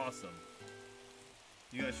awesome.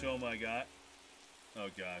 You gonna show them what I got? Oh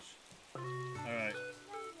gosh. Alright.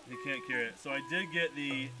 He can't carry it. So I did get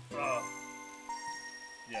the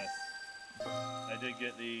yes. I did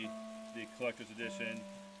get the collector's edition.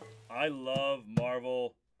 I love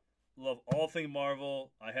Marvel. Love all things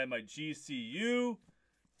Marvel. I had my GCU.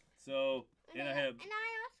 So and I have And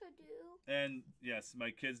I also do. and yes,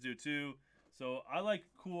 my kids do too. So I like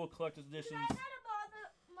cool collector's Did editions. I not about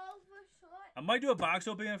the Marvel short? I might do a box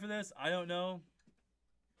opening for this. I don't know.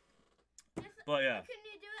 But yeah. Can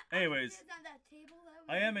you do it? Anyways, upstairs on that table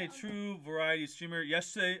that I we am a found? true variety streamer.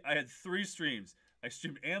 Yesterday, I had 3 streams. I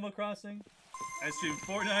streamed Animal Crossing, I streamed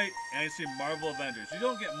Fortnite, and I streamed Marvel Avengers. You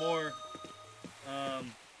don't get more.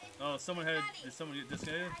 Oh, someone had. Did someone get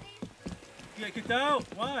disconnected? Daddy, Get kicked out?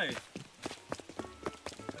 Why?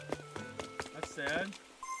 That's sad.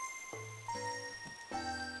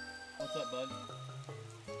 What's up, bud?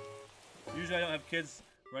 Usually, I don't have kids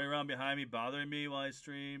running around behind me bothering me while I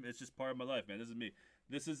stream. It's just part of my life, man. This is me.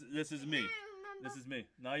 This is me. I remember. This is me.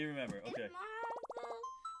 Now you remember. Okay. Is Marvel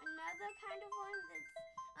another kind of one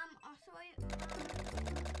that's also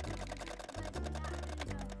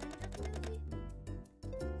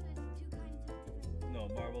No,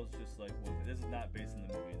 Marvel's just like one thing. This is not based in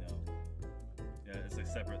the movie, no. Yeah, it's a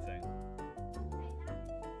separate thing.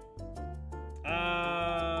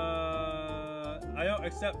 I don't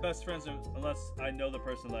accept best friends unless I know the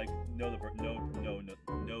person, like know the person, know the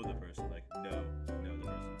person, like know the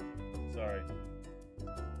person. Sorry.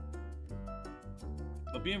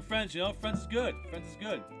 But being friends, you know, friends is good. Friends is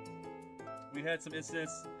good. We had some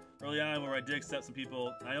incidents early on where I did accept some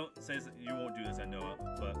people. I don't say that you won't do this, I know it,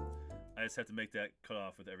 but I just have to make that cut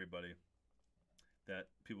off with everybody. That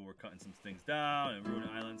people were cutting some things down and ruining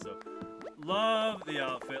Island. So, love the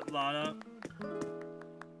outfit, Lana.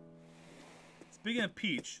 Speaking of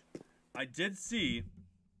Peach, I did see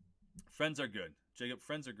Friends Are Good. Jacob,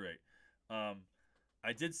 Friends Are great.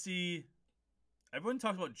 I did see. Everyone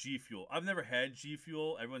talks about G Fuel. I've never had G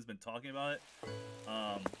Fuel. Everyone's been talking about it.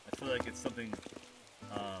 I feel like it's something.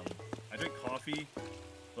 I drink coffee,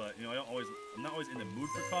 but you know, I'm not always in the mood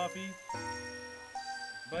for coffee.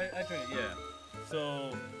 But I drink it, yeah.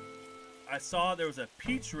 So I saw there was a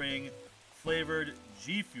peach ring flavored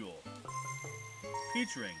G Fuel.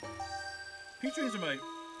 Peach ring. Peach rings are my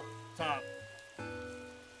top.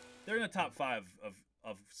 They're in the top 5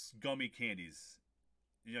 of gummy candies.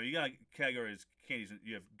 You know, you got categories candies.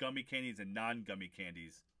 You have gummy candies and non-gummy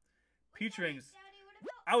candies. Peach rings,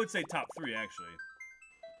 I would say top 3 actually.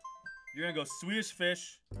 You're gonna go Swedish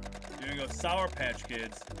Fish. You're gonna go Sour Patch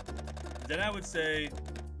Kids. Then I would say,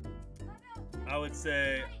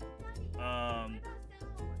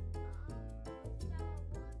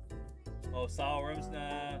 oh, Sour Worms.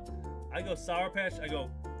 Nah, I go Sour Patch. I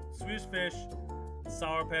go Swedish Fish,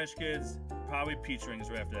 Sour Patch Kids, probably Peach rings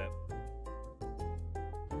right after that.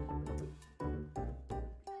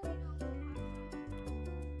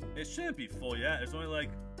 It shouldn't be full yet. There's only like,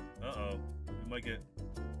 uh-oh, we might get.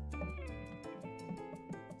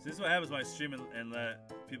 So this is what happens when I stream and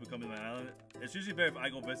let people come to my island. It's usually better if I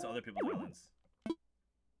go visit other people's islands.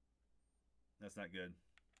 That's not good.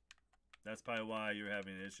 That's probably why you're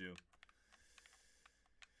having an issue.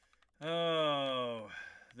 Oh,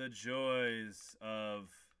 the joys of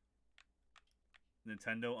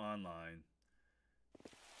Nintendo Online.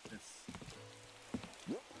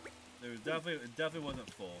 It definitely wasn't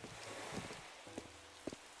full.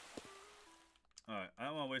 Alright, I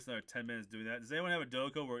don't want to waste another 10 minutes doing that. Does anyone have a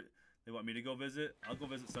Doko where they want me to go visit? I'll go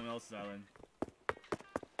visit someone else's island.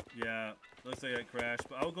 Yeah, looks like I crashed,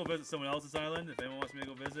 but I'll go visit someone else's island if anyone wants me to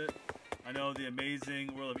go visit. I know the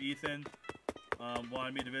amazing World of Ethan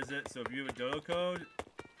wanted me to visit, so if you have a Dodo code.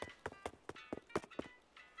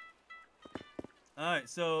 Alright,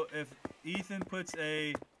 so if Ethan puts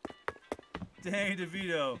a Danny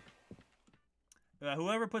DeVito,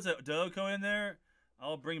 whoever puts a Dodo code in there,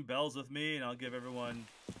 I'll bring bells with me and I'll give everyone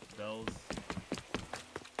bells. If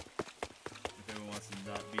everyone wants to if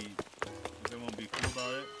everyone will be cool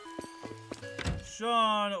about it.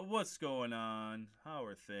 Sean, what's going on? How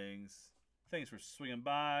are things? Thanks for swinging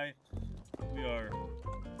by. We are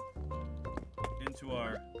into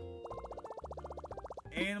our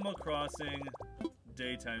Animal Crossing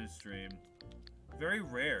daytime stream. Very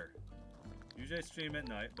rare. Usually I stream at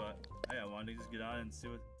night, but hey, I wanted to just get on and see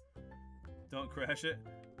what. Don't crash it.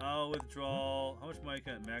 I'll withdraw. How much money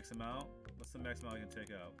can it max amount? What's the max amount I can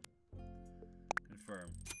take out?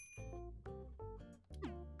 Confirm.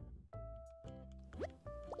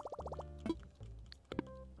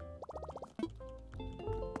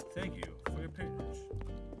 Thank you for your patronage.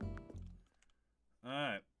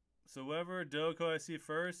 Alright. So whatever Doko I see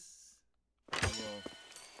first, I will.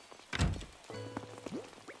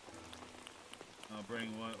 I'll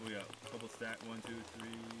bring one. We got a couple stack. 1, 2, 3.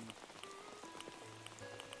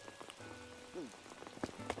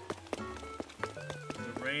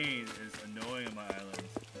 The rain is annoying on my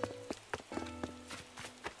islands.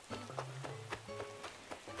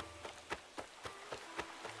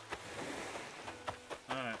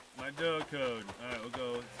 Alright, my Doe code. Alright, we'll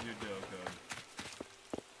go to your Doe code.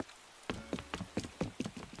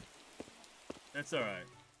 That's alright.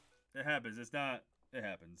 It happens. It's not. It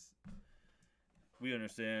happens. We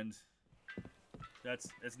understand. It's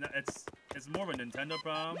more of a Nintendo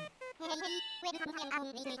problem.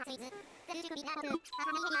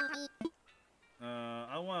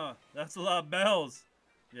 That's a lot of bells.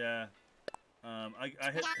 Yeah.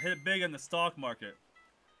 I hit big in the stock market.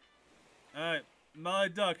 Alright, Molly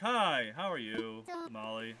Duck, hi. How are you,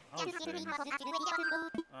 Molly? How's things?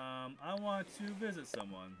 I want to visit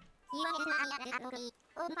someone.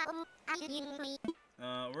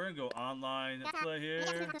 We're gonna go online play here.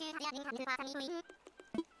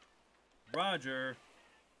 Roger.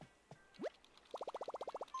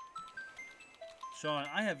 Sean,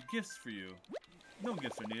 I have gifts for you. No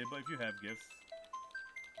gifts are needed, but if you have gifts,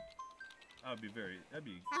 that'd be great. I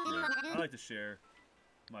like to share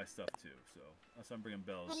my stuff too, so that's why I'm bringing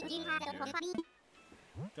bells. Do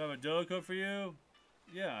I have a Dodo code for you?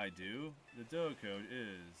 Yeah, I do. The Dodo code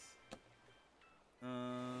is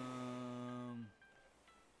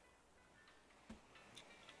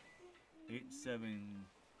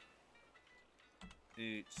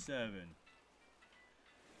 8787.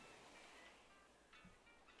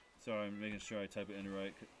 Sorry, I'm making sure I type it in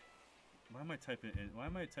right. Why am I typing it in? Why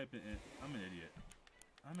am I typing it in? I'm an idiot.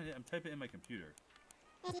 I'm typing it in my computer.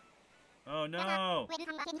 Oh no!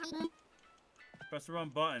 Press the wrong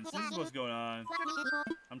button. So this is what's going on.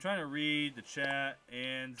 I'm trying to read the chat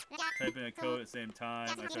and type in a code at the same time.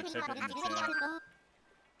 I try to type it in the chat.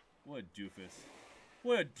 What a doofus.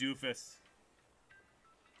 What a doofus.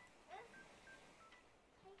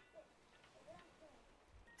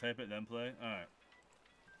 Type it then play? Alright.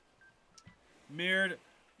 Mirrored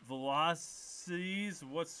velocities?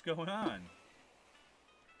 What's going on?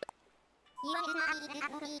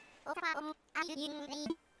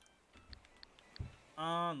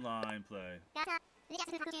 Online play.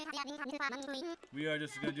 We are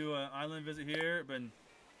just gonna do an island visit here, but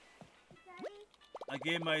I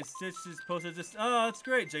gave my Stitches posted just. Oh, that's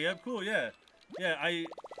great, Jacob. Cool, yeah, yeah. Are you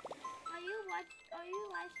live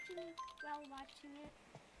streaming while watching it?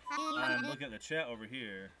 I'm looking at the chat over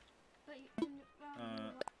here. But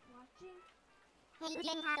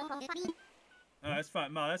watching? That's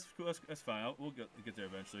fine. No, that's cool. That's fine. We'll get there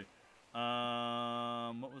eventually.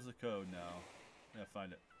 What was the code now? Yeah,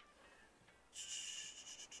 find it.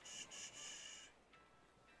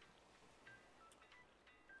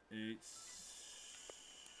 8,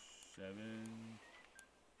 7.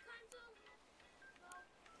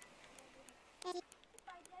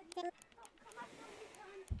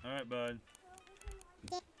 All right, bud.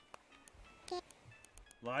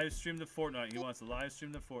 Live stream the Fortnite. He wants to live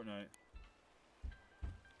stream the Fortnite.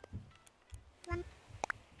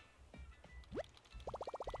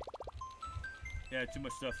 Yeah, too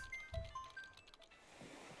much stuff.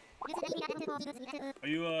 Are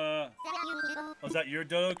you, oh, is that your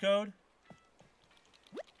dodo code?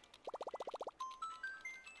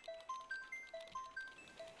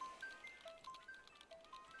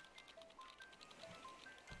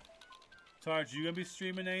 Targe, you gonna be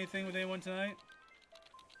streaming anything with anyone tonight?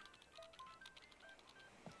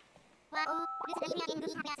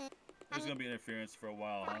 There's gonna be interference for a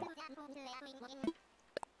while, huh?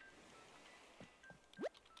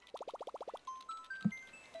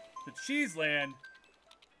 The Cheese Land.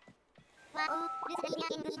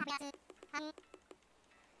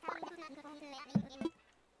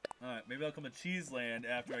 Alright, maybe I'll come to Cheese Land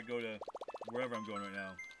after I go to wherever I'm going right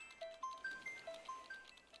now.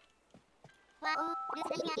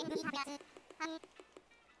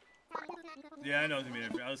 Yeah, I know it's gonna be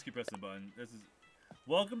interference. I'll just keep pressing the button. This is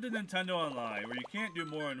welcome to Nintendo Online, where you can't do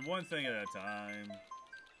more than one thing at a time.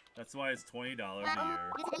 That's why it's $20 a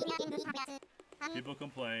year. People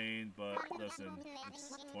complain, but listen,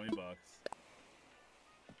 it's 20 bucks.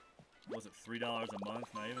 Was it $3 a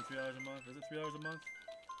month? Not even $3 a month? Is it $3 a month?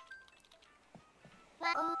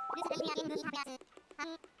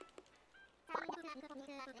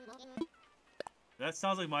 That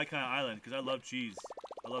sounds like my kind of island, because I love cheese.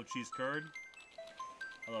 I love cheese curd.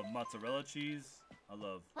 I love mozzarella cheese. I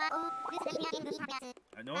love...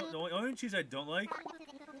 The only cheese I don't like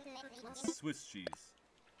is Swiss cheese.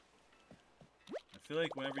 I feel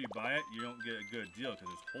like whenever you buy it, you don't get a good deal because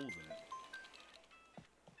there's holes in it.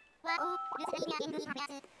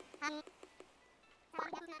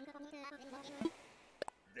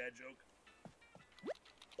 Dad joke.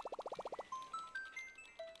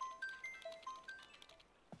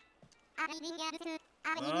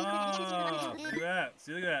 Oh, look at that.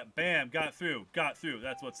 See, look at that. Bam, got through. Got through.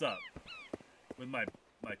 That's what's up. With my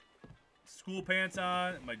school pants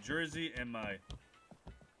on, my jersey, and my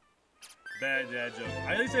bad dad joke.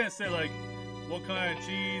 I at least didn't say, like, what kind of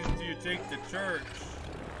cheese do you take to church?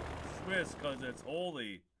 Swiss, because it's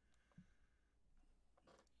holy.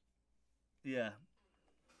 Yeah.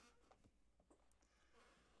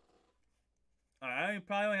 I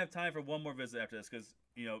probably only have time for one more visit after this because,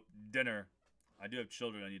 you know, dinner. I do have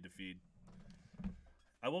children I need to feed.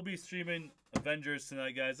 I will be streaming Avengers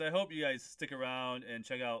tonight, guys. I hope you guys stick around and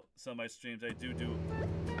check out some of my streams. I do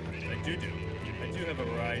have a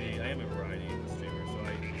variety. I am a variety streamer, so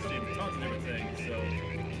I stream tons of different things. So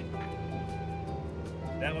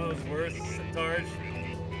that one was worse, Targe.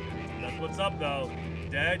 That's what's up, though.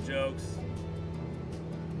 Dad jokes.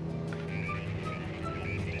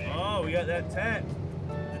 Oh, we got that tent.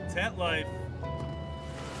 The tent life.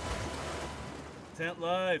 Tent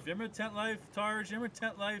life. You remember Tent Life, Targe? You remember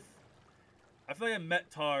Tent Life? I feel like I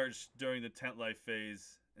met Targe during the Tent Life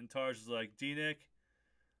phase. And Targe was like, D-Nick,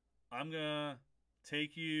 I'm gonna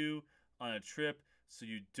take you on a trip so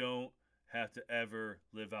you don't have to ever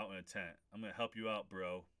live out in a tent. I'm gonna help you out,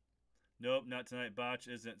 bro. Nope, not tonight. Botch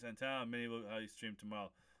isn't in town. Maybe we'll stream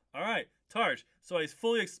tomorrow. Alright, Targe, so I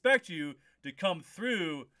fully expect you to come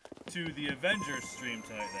through to the Avengers stream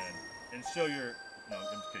tonight then. And show your... No,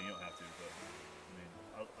 I'm just kidding. You don't have to, but...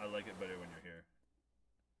 I like it better when you're here.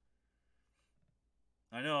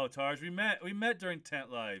 I know, Targe. We met during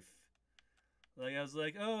Tent Life. Like, I was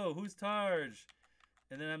like, oh, who's Targe?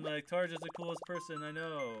 And then I'm like, Targe is the coolest person I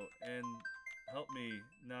know. And help me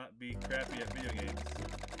not be crappy at video games.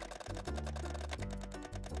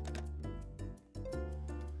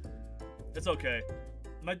 It's okay.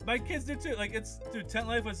 My kids did too. Like, dude, Tent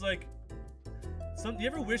Life was like You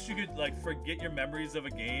ever wish you could like forget your memories of a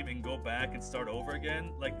game and go back and start over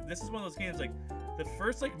again? Like this is one of those games. Like the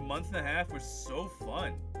first like month and a half was so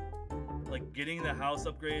fun. Like getting the house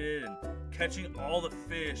upgraded and catching all the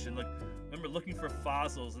fish and like remember looking for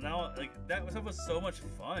fossils. And now like that stuff was so much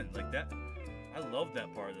fun. Like that, I love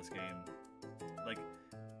that part of this game. Like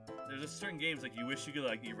there's just certain games like you wish you could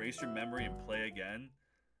like erase your memory and play again.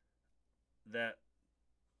 That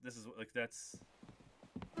this is like that's.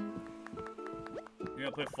 You're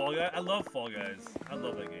gonna play Fall Guys? I love Fall Guys. I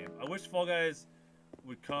love that game. I wish Fall Guys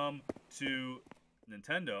would come to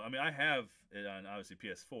Nintendo. I mean, I have it on obviously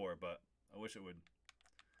PS4, but I wish it would.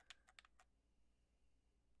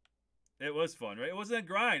 It was fun, right? It wasn't a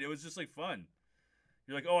grind. It was just like fun.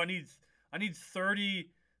 You're like, oh, I need 30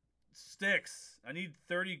 sticks. I need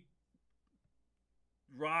 30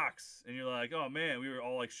 rocks, and you're like, oh man, we were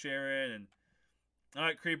all like sharing. And all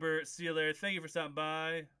right, Creeper, see you later. Thank you for stopping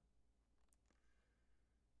by.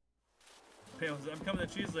 I'm coming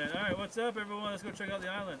to Cheeseland. All right, what's up, everyone? Let's go check out the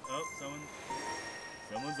island. Oh,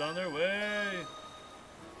 someone's on their way.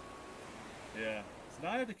 Yeah. So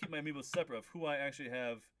now I have to keep my amiibos separate of who I actually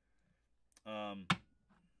have,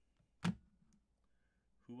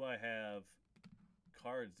 who I have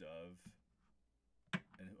cards of,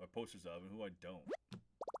 and or posters of, and who I don't.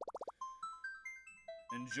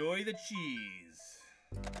 Enjoy the cheese.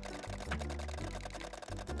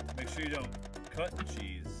 Make sure you don't cut the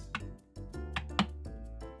cheese.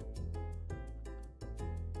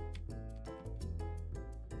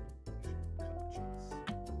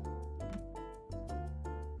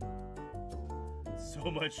 So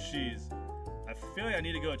much cheese. I feel like I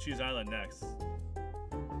need to go to Cheese Island next.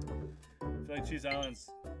 I feel like Cheese Island is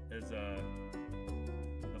the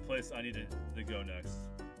place I need to go next.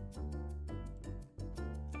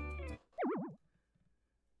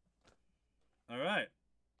 All right.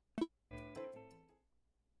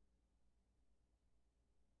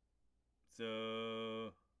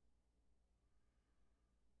 So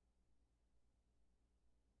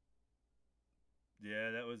yeah,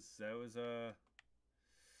 that was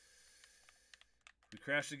we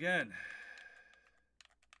crashed again.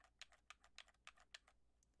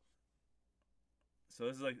 So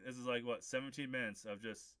this is like what, 17 minutes of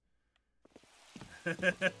just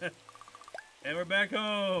and we're back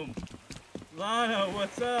home. Lana,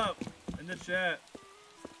 what's up? In the chat.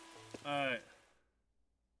 Alright.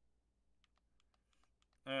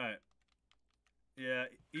 Alright. Yeah,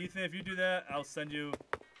 Ethan, if you do that, I'll send you.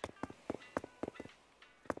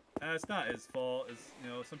 It's not his fault. It's, you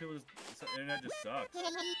know, some people just, the internet just sucks. So.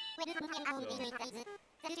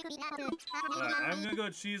 Alright, I'm gonna go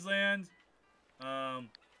to Cheeseland.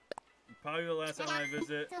 Probably the last time I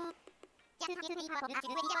visit.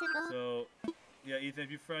 So, yeah, Ethan,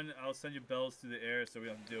 if you friend, I'll send you bells through the air so we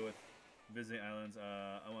don't have to deal with visiting islands.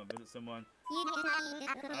 I want to visit someone.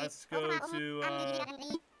 Let's go to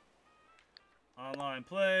online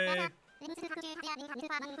play.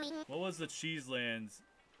 What was the Cheeseland?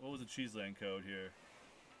 What was the Cheeseland code here?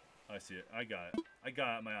 I see it. I got it. I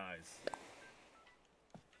got it in my eyes.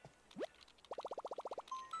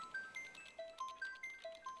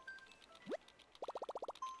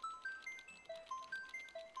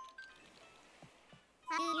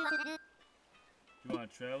 You want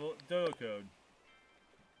to travel? Dodo code.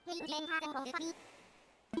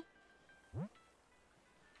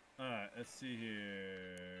 Alright, let's see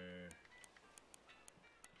here.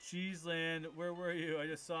 Cheeseland, where were you? I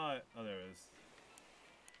just saw it. Oh, there it is.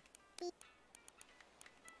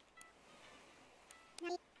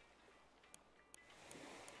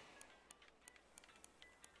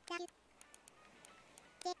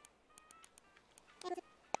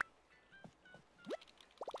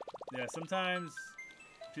 Yeah, sometimes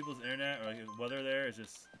people's internet or like weather there is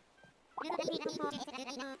just.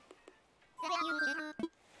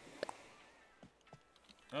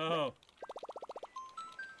 Oh.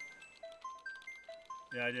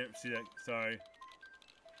 Yeah, I didn't see that. Sorry.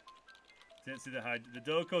 Didn't see the hide. The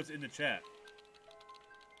dodo code's in the chat,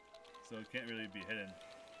 so it can't really be hidden.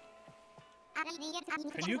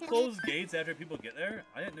 Can you close gates after people get there?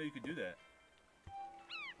 I didn't know you could do that.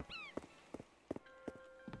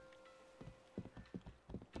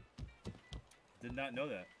 Did not know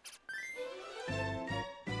that.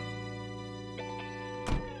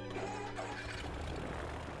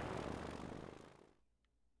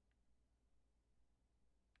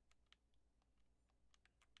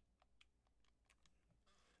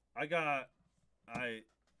 I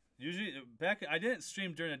usually I didn't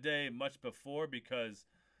stream during the day much before because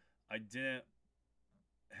I didn't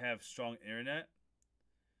have strong internet.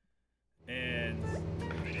 And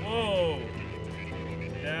whoa,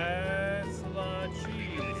 that's lot of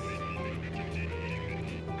cheese.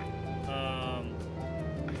 Oh,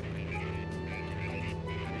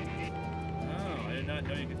 I did not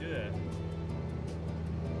know you could do that.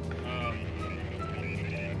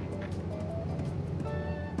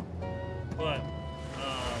 But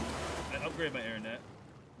I upgraded my internet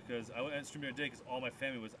because I went on stream the other day because all my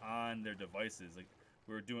family was on their devices. Like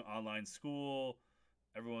we were doing online school.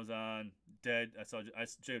 Everyone was on. Dad,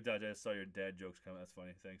 Jacob Dad, I saw your dad jokes coming. That's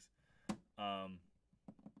funny. Thanks.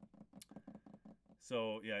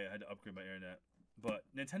 So yeah, I had to upgrade my internet. But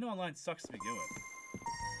Nintendo Online sucks to begin with.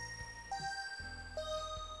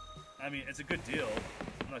 I mean, it's a good deal.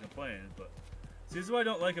 I'm not complaining, but see, this is what I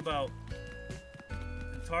don't like about.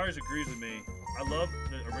 And Tars agrees with me. I love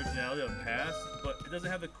the originality of Pass, but it doesn't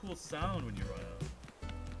have the cool sound when you run out.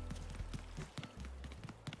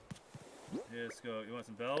 Yeah, let's go. You want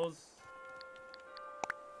some bells?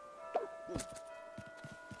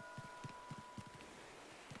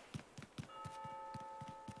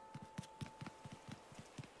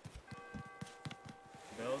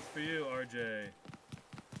 Bells for you, RJ.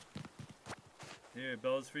 Here,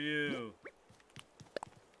 bells for you.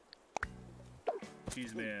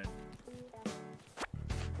 Cheese man.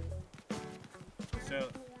 So,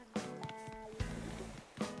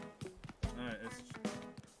 alright, let's.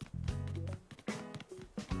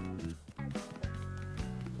 I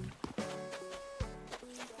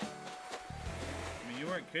mean, you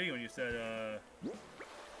weren't kidding when you said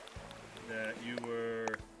that you were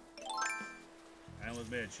animals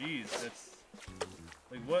made of cheese. That's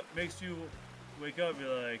like, what makes you wake up and be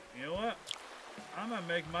like, you know what? I'm gonna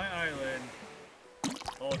make my island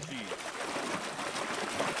all cheese.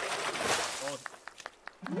 All,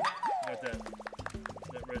 got that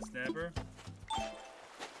red snapper.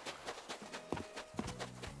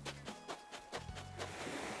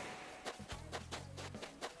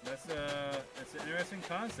 That's an interesting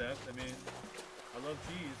concept. I mean, I love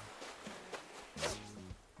cheese.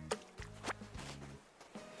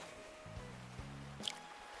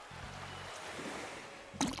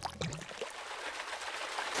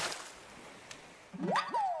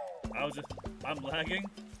 I'm lagging?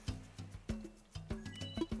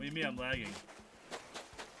 What do you mean I'm lagging?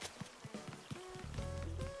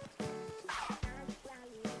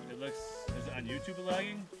 It looks, is it on YouTube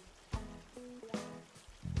lagging?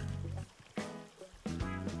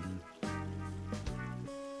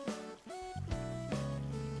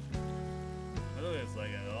 I don't think it's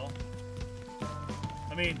lagging at all.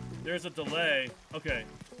 I mean, there's a delay. Okay,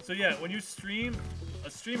 so yeah, when you stream, a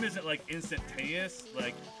stream isn't like instantaneous,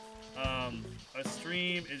 like a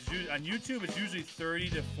stream is on YouTube. It's usually 30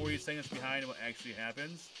 to 40 seconds behind what actually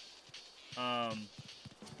happens.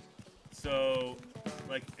 So,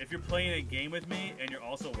 like, if you're playing a game with me and you're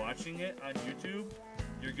also watching it on YouTube,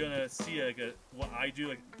 you're gonna see like what I do,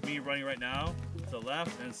 like me running right now to the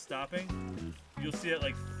left and stopping. You'll see it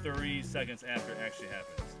like 30 seconds after it actually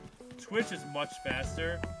happens. Twitch is much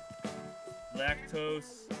faster.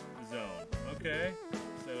 Lactose zone. Okay,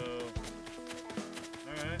 so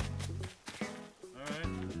all right.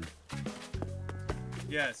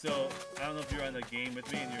 Yeah, so I don't know if you're on the game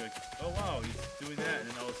with me and you're like, oh wow, he's doing that, and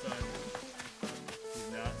then all of a sudden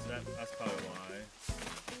he's not. So that's probably why.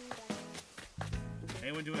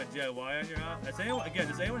 Anyone doing a DIY on your house? Does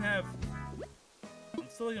anyone have? I'm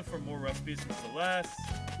still looking for more recipes from Celeste.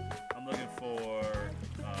 I'm looking for.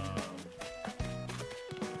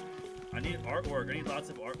 I need artwork. I need lots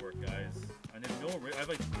of artwork, guys. I need no. I have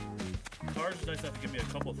like. Cars is nice enough to give me a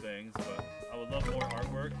couple things, but I would love more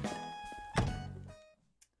artwork.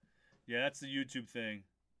 Yeah, that's the YouTube thing.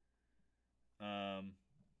 But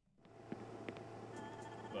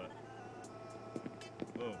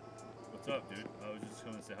whoa, what's up, dude? I was just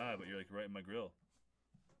coming to say hi, but you're like right in my grill.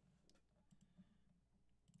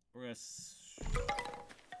 We're gonna.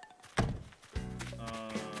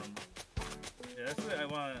 Yeah, that's what I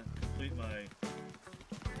want to complete my.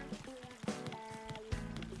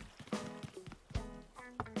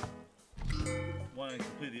 Want to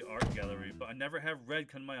complete the art gallery, but I never have red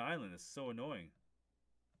come to my island. It's so annoying.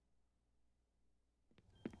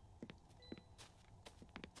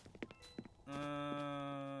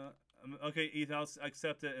 Okay, Ethan, I'll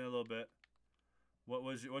accept it in a little bit.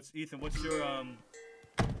 What's Ethan? What's your I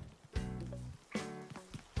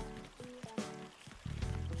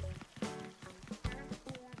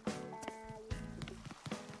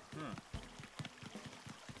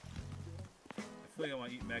feel like I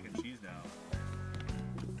want to eat mac and cheese now.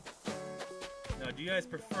 Now, do you guys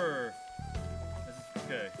prefer?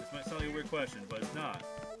 Okay, this might sound like a weird question, but it's not.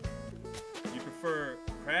 Do you prefer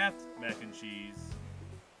Kraft mac and cheese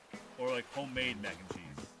or like homemade mac and cheese?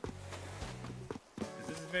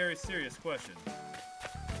 very serious question.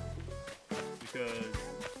 Because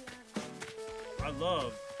I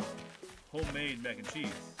love homemade mac and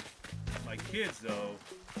cheese. My kids, though,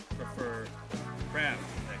 prefer Kraft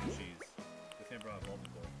mac and cheese. I can't bring a bowl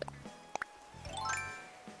before. I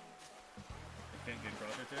can't get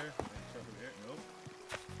across right there. Stuck over here. Nope.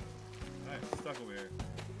 Alright, stuck over here.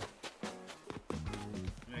 I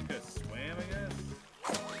mean, I could have swam, I guess.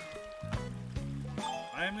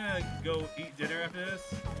 I'm gonna go eat dinner after this,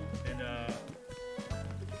 and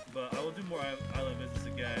but I will do more island visits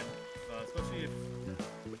again, especially if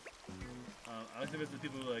I like to visit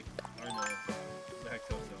people who like are in the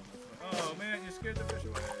Hecto zone. Like, oh man, you scared the fish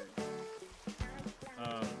away.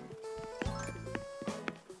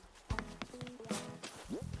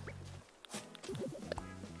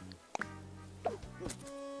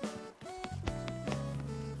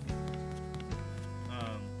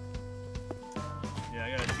 Yeah, I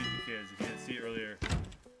gotta teach the kids. If you didn't see it earlier.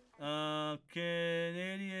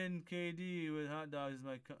 Canadian KD with hot dogs is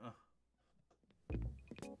my.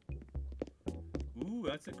 Ooh,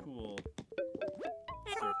 that's a cool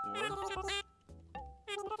surfboard.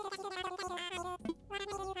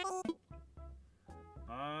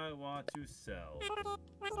 I want to sell.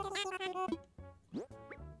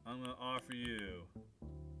 I'm gonna offer you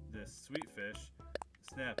this sweet fish,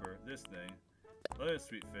 snapper, this thing, other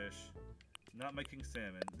sweet fish, not my king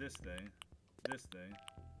salmon, this thing,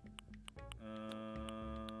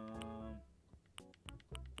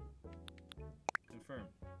 confirm.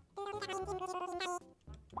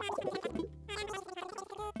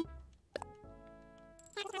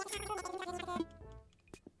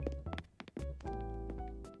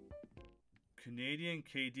 Canadian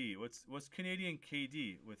KD. What's Canadian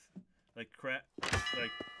KD with like crap?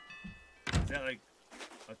 Like is that like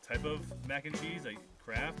a type of mac and cheese, like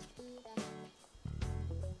Kraft?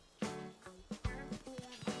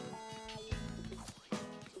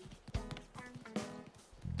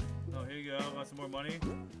 Oh, here you go. Want some more money?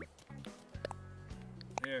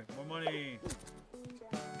 Here, more money.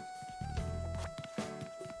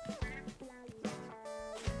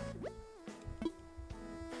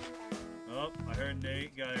 Oh, I heard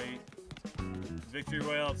Nate got a Victory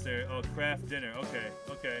Royale upstairs. Oh, Kraft dinner. Okay.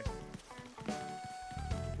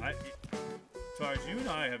 Targe, you and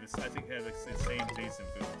I have, I think, have the same taste in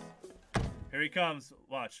foods. Here he comes.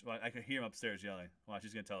 Watch. I can hear him upstairs yelling. Watch,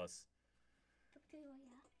 he's gonna tell us.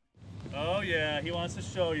 Oh yeah, he wants to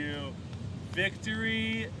show you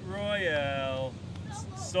Victory Royale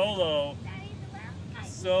solo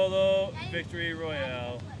Victory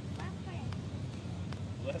Royale.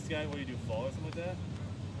 Last guy, what do you do? Fall or something like that?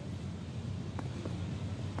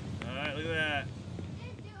 Alright, look at that.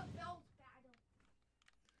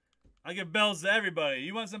 I give bells to everybody.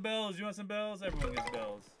 You want some bells? You want some bells? Everyone gets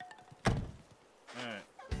bells. Alright.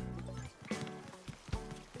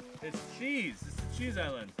 It's cheese. It's the cheese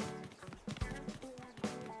island.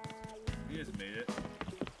 He just made it.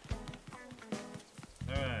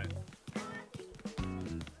 Alright.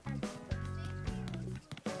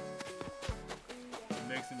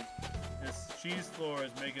 This cheese floor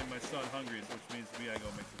is making my son hungry, which means we gotta go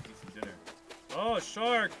make some decent dinner. Oh, a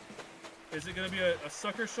shark! Is it gonna be a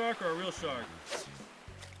sucker shark or a real shark?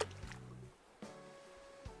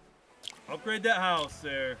 Upgrade that house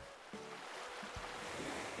there.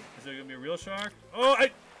 Is there gonna be a real shark? Oh,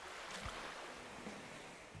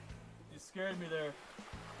 you scared me there.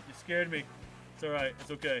 You scared me. It's alright,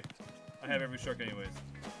 it's okay. I have every shark anyways.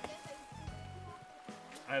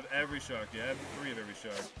 I have every shark. Yeah, I have 3 of every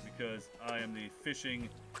shark because I am the fishing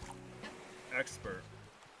expert.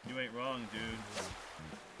 You ain't wrong, dude.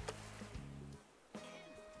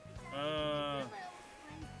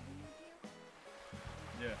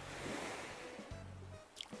 Yeah.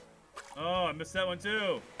 Oh, I missed that one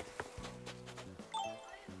too.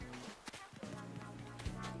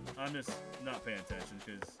 I'm just not paying attention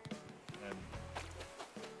because I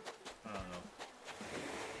don't know.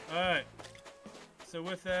 All right. So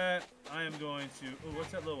with that, I am going to. Oh,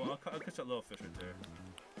 what's that little one? I'll catch that little fish right there.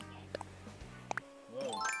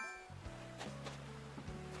 Whoa.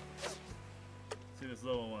 See if this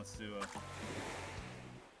little one wants to.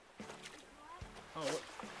 Oh,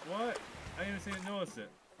 what? I didn't even notice it.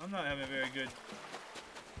 I'm not having a very good.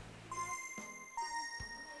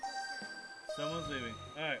 Someone's leaving.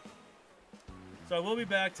 All right. So I will be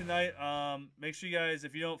back tonight. Make sure you guys,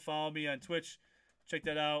 if you don't follow me on Twitch, check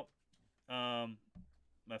that out.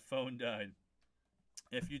 My phone died.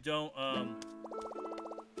 If you don't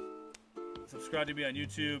subscribe to me on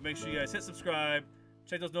YouTube, make sure you guys hit subscribe.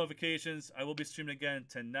 Check those notifications. I will be streaming again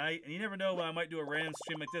tonight. And you never know when I might do a random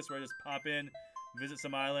stream like this where I just pop in, visit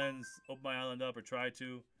some islands, open my island up, or try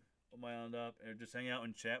to open my island up, or just hang out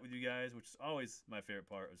and chat with you guys, which is always my favorite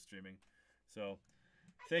part of streaming. So,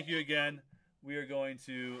 thank you again. We are going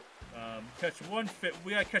to catch one fish.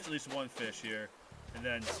 We gotta catch at least one fish here, and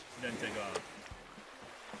then take off.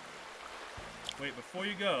 Wait, before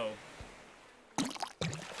you go.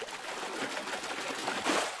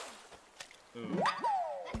 Ooh.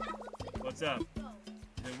 What's up?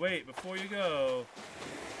 And wait, before you go.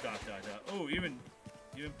 Dot. Oh, even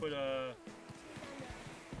put a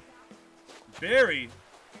Barry.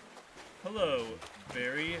 Hello,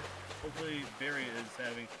 Barry. Hopefully Barry is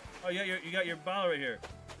having. Oh yeah, you got your bottle right here.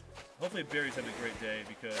 Hopefully Barry's having a great day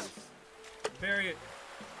because Barry.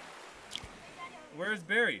 Where's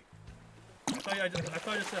Barry? I thought I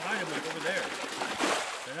just said hi to him like over there.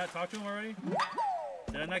 Did I not talk to him already?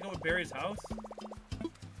 Did I not go to Barry's house?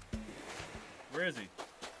 Where is he?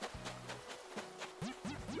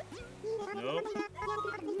 Nope.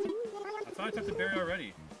 I thought I talked to Barry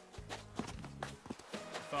already.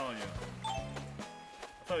 I'm following you.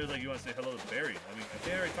 I thought it was like you want to say hello to Barry. I mean, I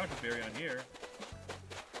think I already talked to Barry on here.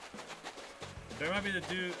 There might be the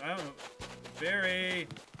dude. I don't know. Barry.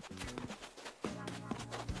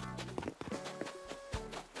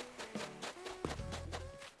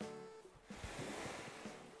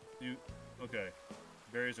 Okay.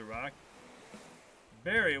 Barry's a rock.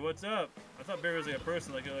 Barry, what's up? I thought Barry was like a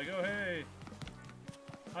person, like oh hey.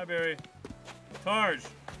 Hi Barry. Tarj.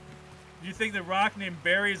 Do you think the rock named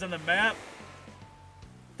Barry is on the map?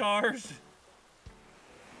 Tarj.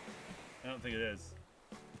 I don't think it is.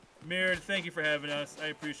 Mirrored, thank you for having us. I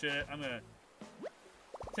appreciate it. I'm gonna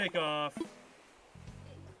take off.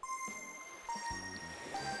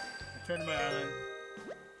 Return to my island.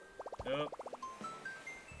 Nope.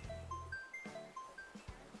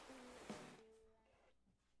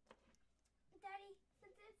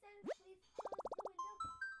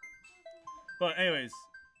 But anyways,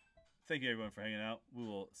 thank you everyone for hanging out. We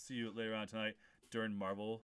will see you later on tonight during Marvel